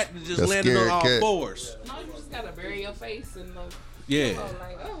a cat that just A landed on scared all cat. fours. No, you just gotta bury your face in the. Yeah.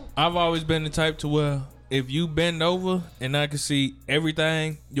 Like, oh. I've always been the type to where if you bend over and I can see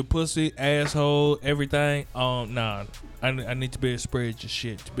everything, your pussy, asshole, everything, nah. I need to be able to spread your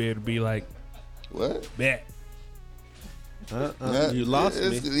shit to be able to be like What? that. You lost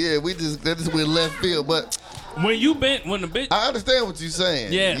me. Yeah, that just went left field. But When you bend, when the bitch, I understand what you're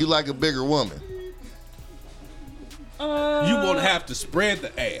saying. Yeah. You like a bigger woman. You won't have to spread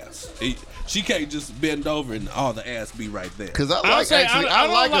the ass. She can't just bend over and all the ass be right there. Cause I I'll like say actually, I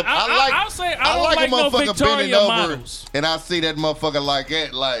don't I like like- a, I like, I'll say I I don't like like a no motherfucker bending Victoria over, models. and I see that motherfucker like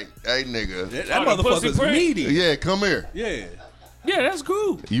that, like, hey nigga, That Oh, the pussy motherfucker's prick? meaty. yeah, come here. Yeah. yeah, that's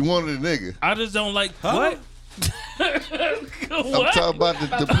cool. You wanted a nigga. I just don't like Huh? what. I'm talking about the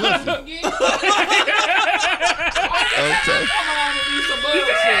pussy.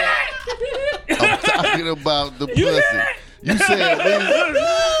 I'm talking about the pussy. You said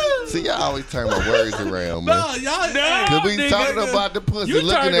we. See, y'all always turn my words around, man. No, y'all. Cause we talking about the pussy, You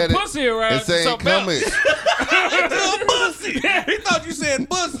looking turned at the it pussy around and to saying, something "Come else." here." Pussy. He thought you said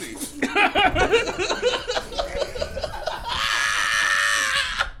pussy.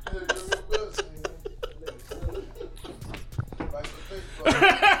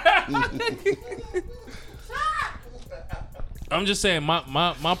 I'm just saying, my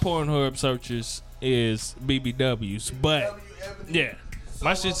Pornhub searches is BBWs, but yeah,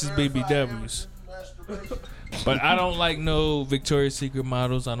 my shit's is BBWs. But I don't like no Victoria's Secret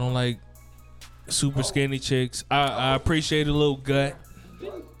models. I don't like super skinny chicks. I appreciate a little gut.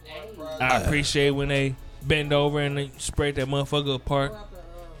 I appreciate when they bend over and they spread that motherfucker apart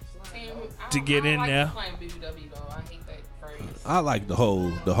to get in there. I like the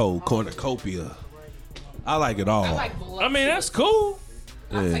whole cornucopia. I like it all. I mean, that's cool.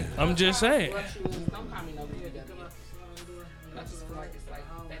 Yeah. I'm just saying.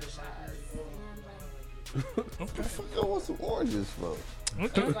 What the fuck I want some oranges for?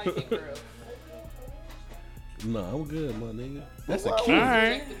 Okay. No, I'm good, my nigga. That's a Wow. cutie. All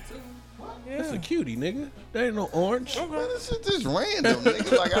right. That's a cutie, nigga. That ain't no orange. Man, this shit just random,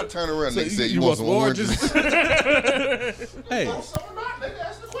 nigga. Like I turn around and say, "You want some some oranges?" Hey.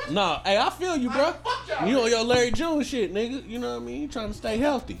 Nah, hey, I feel you, bro. You on your Larry Jones shit, nigga. You know what I mean? You trying to stay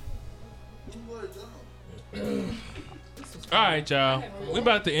healthy. All right, y'all. We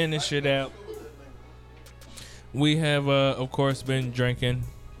about to end this shit out. We have, of course, been drinking.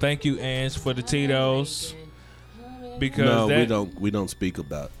 Thank you, Ans, for the Tito's. Because No, that, we don't speak on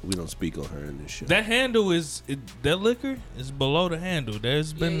her in this shit. that handle that liquor is below the handle.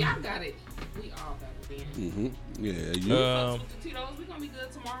 There's been Yeah, y'all got it. We all got it then. Yeah, you. With the Tito's, we gonna be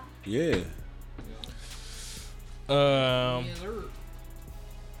good tomorrow. Yeah. um. Yeah, sir.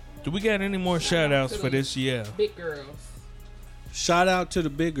 Do we got any more shout outs for this year? Big girls. Shout out to the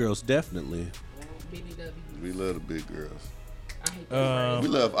big girls, definitely. BBW. We love the big girls. I hate that We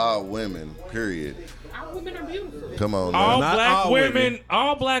love all women. Period. phrase. Our women are beautiful. Come on, All now. Not black all women, women.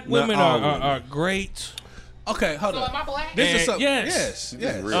 all black women all are women. are great. Okay, hold So on. am I black? This is And something. yes.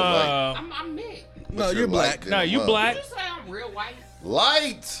 Yes. Real light. I'm mixed. No, But you're black. light No, than you a black. You say I'm real white,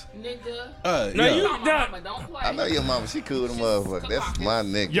 Light. nigga. No, yeah. you- My mama don't play. I know your mama. She cool the motherfucker. That's my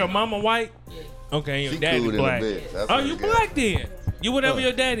nigga. Your mama white? Yeah. Okay, your She daddy cool in a black. bit. That's Oh, what you it got. black then? You whatever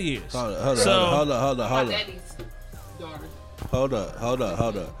your daddy is. Hold on. So- Hold on. My daddy's daughter. Hold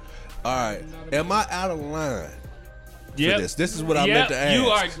up. All right. Am I out of line for Yep. this? This is what I meant to ask. You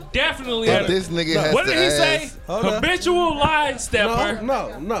are definitely. If this nigga has What to did he say? ask, Hold up. Habitual line stepper.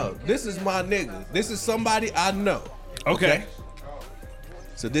 No. This is my nigga. This is somebody I know. Okay.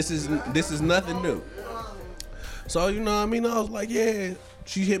 So this is nothing new. So you know what I mean? I was like, yeah.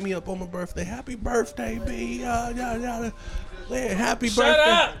 She hit me up on my birthday. Happy birthday, B. Yada. Yeah, happy Shut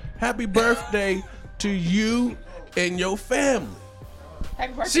birthday. up. Happy birthday to you and your family.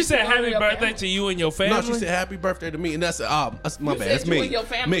 Happy birthday She said to happy your birthday family. to you and your family. No, she said happy birthday to me, and that's my You bad. said It's you me. and your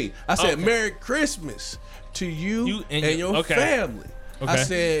family. Me. I said Okay. Merry Christmas to you and your okay. family. I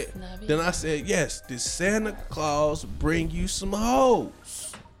Okay. said, yes, did Santa Claus bring you some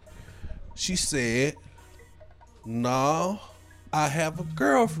hoes? She said, no, I have a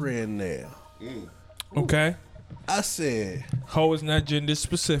girlfriend now. Okay. I said, Ho is not gender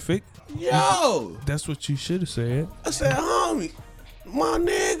specific. yo. That's what you should have said. I said, homie, my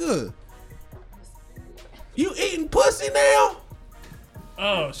nigga, you eating pussy now?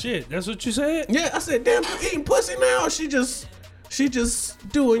 Oh shit, that's what you said? Yeah, I said, damn, you eating pussy now? Or she just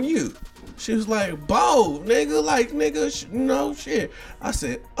doing you. She was like, bold, nigga, like, nigga, no shit. I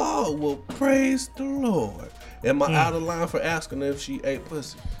said, oh, well, praise the Lord. Am I out of line for asking her if she ate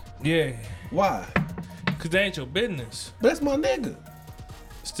pussy? Yeah. Why? Cause that ain't your business. That's my nigga.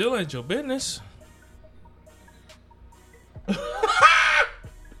 Still ain't your business.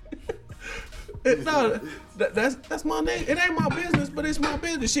 No, that's my nigga. It ain't my business, but it's my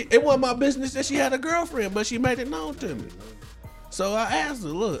business. It wasn't my business that she had a girlfriend, but she made it known to me. So I asked her,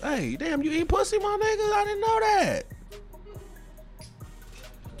 look, hey, damn, you eat pussy, my nigga? I didn't know that.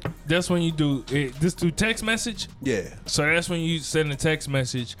 That's when you do it. This through text message. Yeah. So that's when you send a text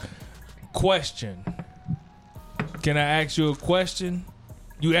message. Question. Can I ask you a question?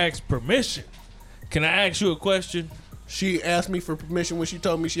 You ask permission. Can I ask you a question? She asked me for permission when she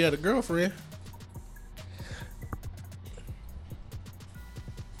told me she had a girlfriend.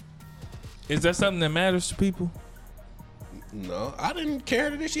 Is that something that matters to people? No, I didn't care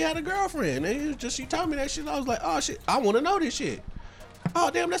that she had a girlfriend. It was just she told me that shit. I was like, oh shit, I want to know this shit. Oh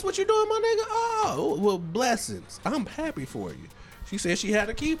damn, that's what you doing, my nigga. Oh well, blessings. I'm happy for you. She said she had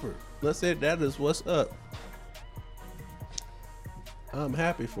a keeper. I said that is what's up. I'm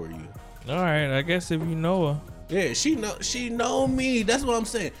happy for you. All right, I guess if you know her. Yeah, she know me. That's what I'm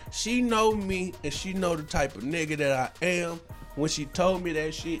saying. She know me, and she know the type of nigga that I am. When she told me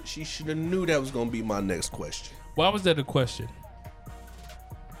that shit, she should have knew that was gonna be my next question. Why was that a question?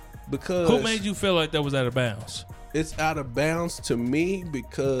 Because who made you feel like that was out of bounds? It's out of bounds to me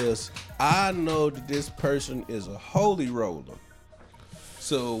because I know that this person is a holy roller.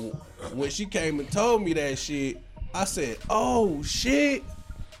 So when she came and told me that shit, I said, "Oh shit,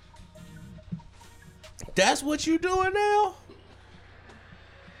 that's what you doing now?"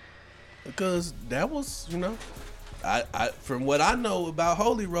 Because that was, I from what I know about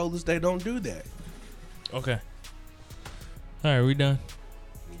holy rollers, they don't do that. Okay. All right, we done.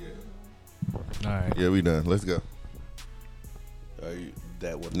 All right. Yeah, we done. Let's go.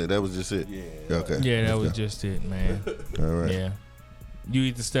 That was just it. Yeah. Okay. Yeah, that let's was go. just it, man. All right. Yeah. You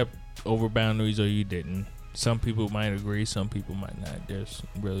either stepped over boundaries or you didn't. Some people might agree, some people might not. There's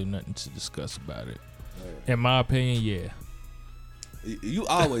really nothing to discuss about it. In my opinion, yeah. You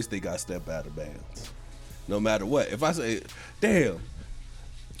always think I step out of bounds, no matter what. If I say, "Damn,"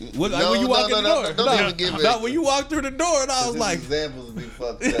 when you walk in the door, don't even give it. No, when you walk through the door, and I was like, examples would be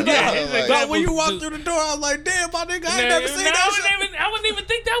fucked up. no, when you walk through the door, I was like, "Damn, my nigga, I ain't never seen that shit." I wouldn't even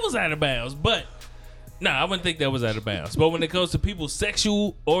think that was out of bounds, but. No, I wouldn't think that was out of bounds. But when it comes to people's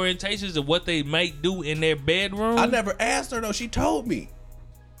sexual orientations and what they might do in their bedroom, I never asked her though. She told me.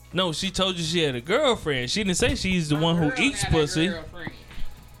 No, she told you she had a girlfriend. She didn't say she's the one who eats pussy.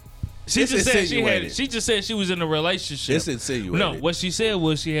 She just said she had it. She just said she was in a relationship. It's insinuated. No, what she said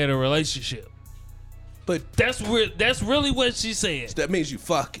was she had a relationship. But that's really what she said. That means you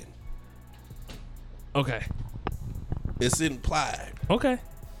fucking. Okay. It's implied. Okay.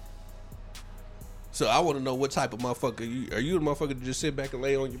 So I want to know what type of motherfucker you are. You the motherfucker that just sit back and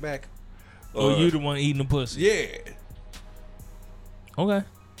lay on your back? Or you the one eating the pussy? Yeah. Okay.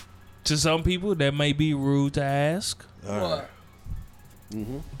 To some people, that may be rude to ask. What?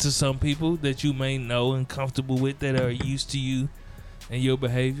 To some people that you may know and comfortable with that are used to you and your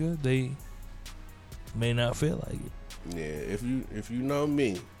behavior, they may not feel like it. Yeah, if you know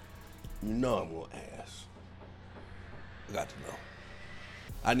me, you know I'm gonna ask. I got to know.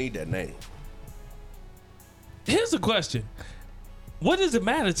 I need that name. Here's the question: what does it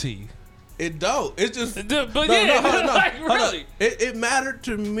matter to you? It don't. It's just. But no, like really, it mattered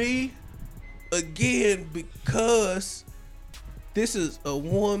to me again because this is a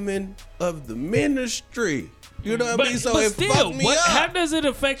woman of the ministry. You know what I mean? So but it still, fucked me up. How does it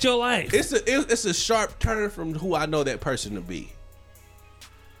affect your life? It's a sharp turn from who I know that person to be.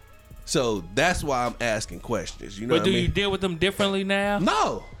 So that's why I'm asking questions. You know but what I mean? Do you deal with them differently now?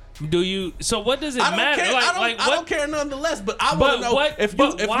 No. Do you? So what does it matter? Care. I don't care nonetheless. But I want to know why.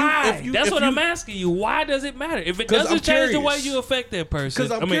 That's what I'm asking you. Why does it matter? If it doesn't change the way you affect that person,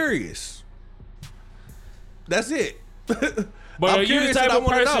 because I'm curious. That's it. But are you the type of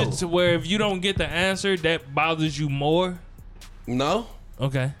person to where if you don't get the answer, that bothers you more? No.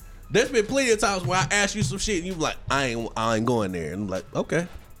 Okay. There's been plenty of times where I ask you some shit and you be like, I ain't going there, and I'm like, okay.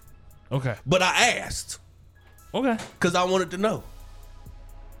 But I asked. Okay. Because I wanted to know.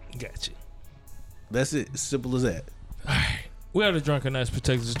 Gotcha. That's it. Simple as that. All right. We are the Drunken Knights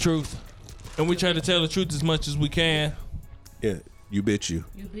Protectors of Truth. And we try to tell the truth as much as we can. Yeah. You bitch you.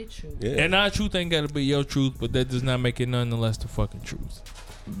 You bitch you. Yeah. And our truth ain't got to be your truth, but that does not make it nonetheless the fucking truth.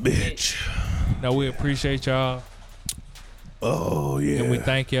 Bitch. Now, we appreciate y'all. Oh, yeah. And we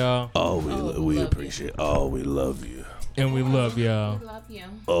thank y'all. Oh, we appreciate it. Oh, we love you. And we love y'all. We love you.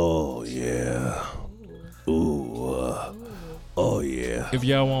 Oh, yeah. Ooh. Oh, yeah. If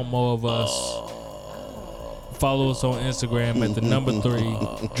y'all want more of us, follow us on Instagram at the number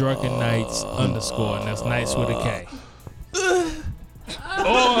 3 Drunken Knights _. And that's Knights with a K. Or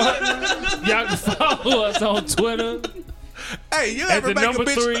y'all can follow us on Twitter. Hey, you ever make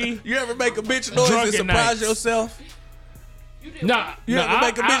a bitch noise and surprise yourself? Nah, you ever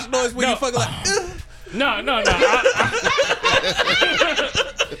make a bitch noise when you fucking like? No.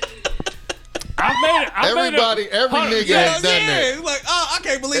 Every nigga has done that. Like, oh, I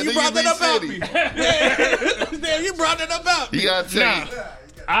can't believe you brought that up out me. Damn, you brought that up out me. You gotta tell you.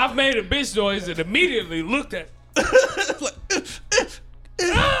 I've made a bitch noise and immediately looked at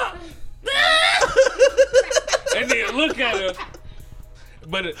and then look at her.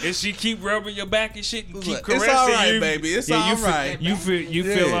 But if she keep rubbing your back and shit and keep caressing it's all right, you, baby. It's all right. You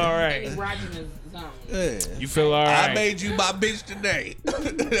feel all right. Erogenous zone. Yeah. You feel all right? I made you my bitch today.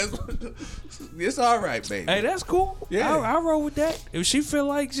 It's all right, baby. Hey, that's cool. Yeah. I roll with that. If she feel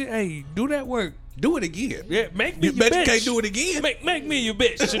like, hey, do that work. Do it again. Yeah, make me You your bet bitch. you can't do it again. Make me your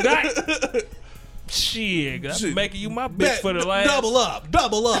bitch tonight. Shit, I'm Shit. making you my bitch Bet, for the last.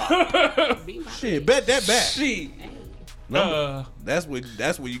 double up. Shit, bet that back. Shit. That's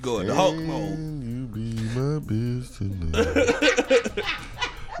when you go in the Hulk mode. You be my bitch tonight.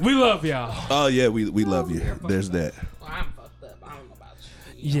 We love y'all. Oh yeah, we love you. There's that. Well, I'm fucked up. I don't know about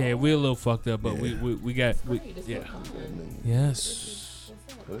you. Yeah, we're a little fucked up, but we got yeah. Yes.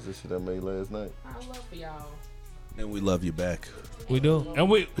 What's the shit I made last night? I love for y'all. And we love you back. We do. And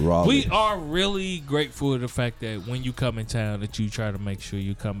we Raleigh. are really grateful for the fact that when you come in town that you try to make sure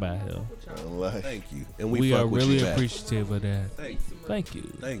you come by here. Thank you. And We fuck are with really you back. appreciative of that. Thank you. Thank you.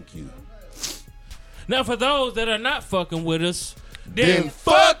 Thank you. Now for those that are not fucking with us, Then then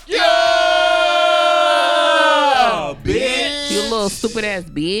fuck you, bitch. You little stupid ass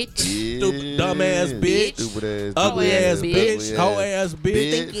bitch. Stupid, dumb ass bitch. Stupid ass, Ugly ass bitch. bitch. Hoe ass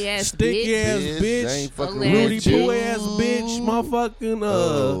bitch. Stinky ass Sticky bitch. ass I bitch. ain't fucking Ugly with Rudy ass you. Poo ass bitch. Motherfucking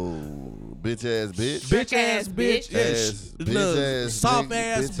Oh, bitch ass bitch. bitch ass bitch. Ass, Yeah, bitch ass soft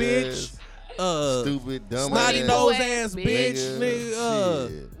nigga, ass bitch. Stupid dumb Snotty ass nose Ass ass bitch. bitch. Nigga.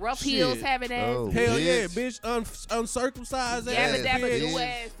 Shit. Rough Shit. heels having ass. Oh, Hell yeah, bitch. bitch. Uncircumcised Yabba ass dabba bitch. do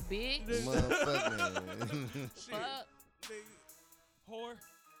ass bitch. Motherfucker. Fuck. whore.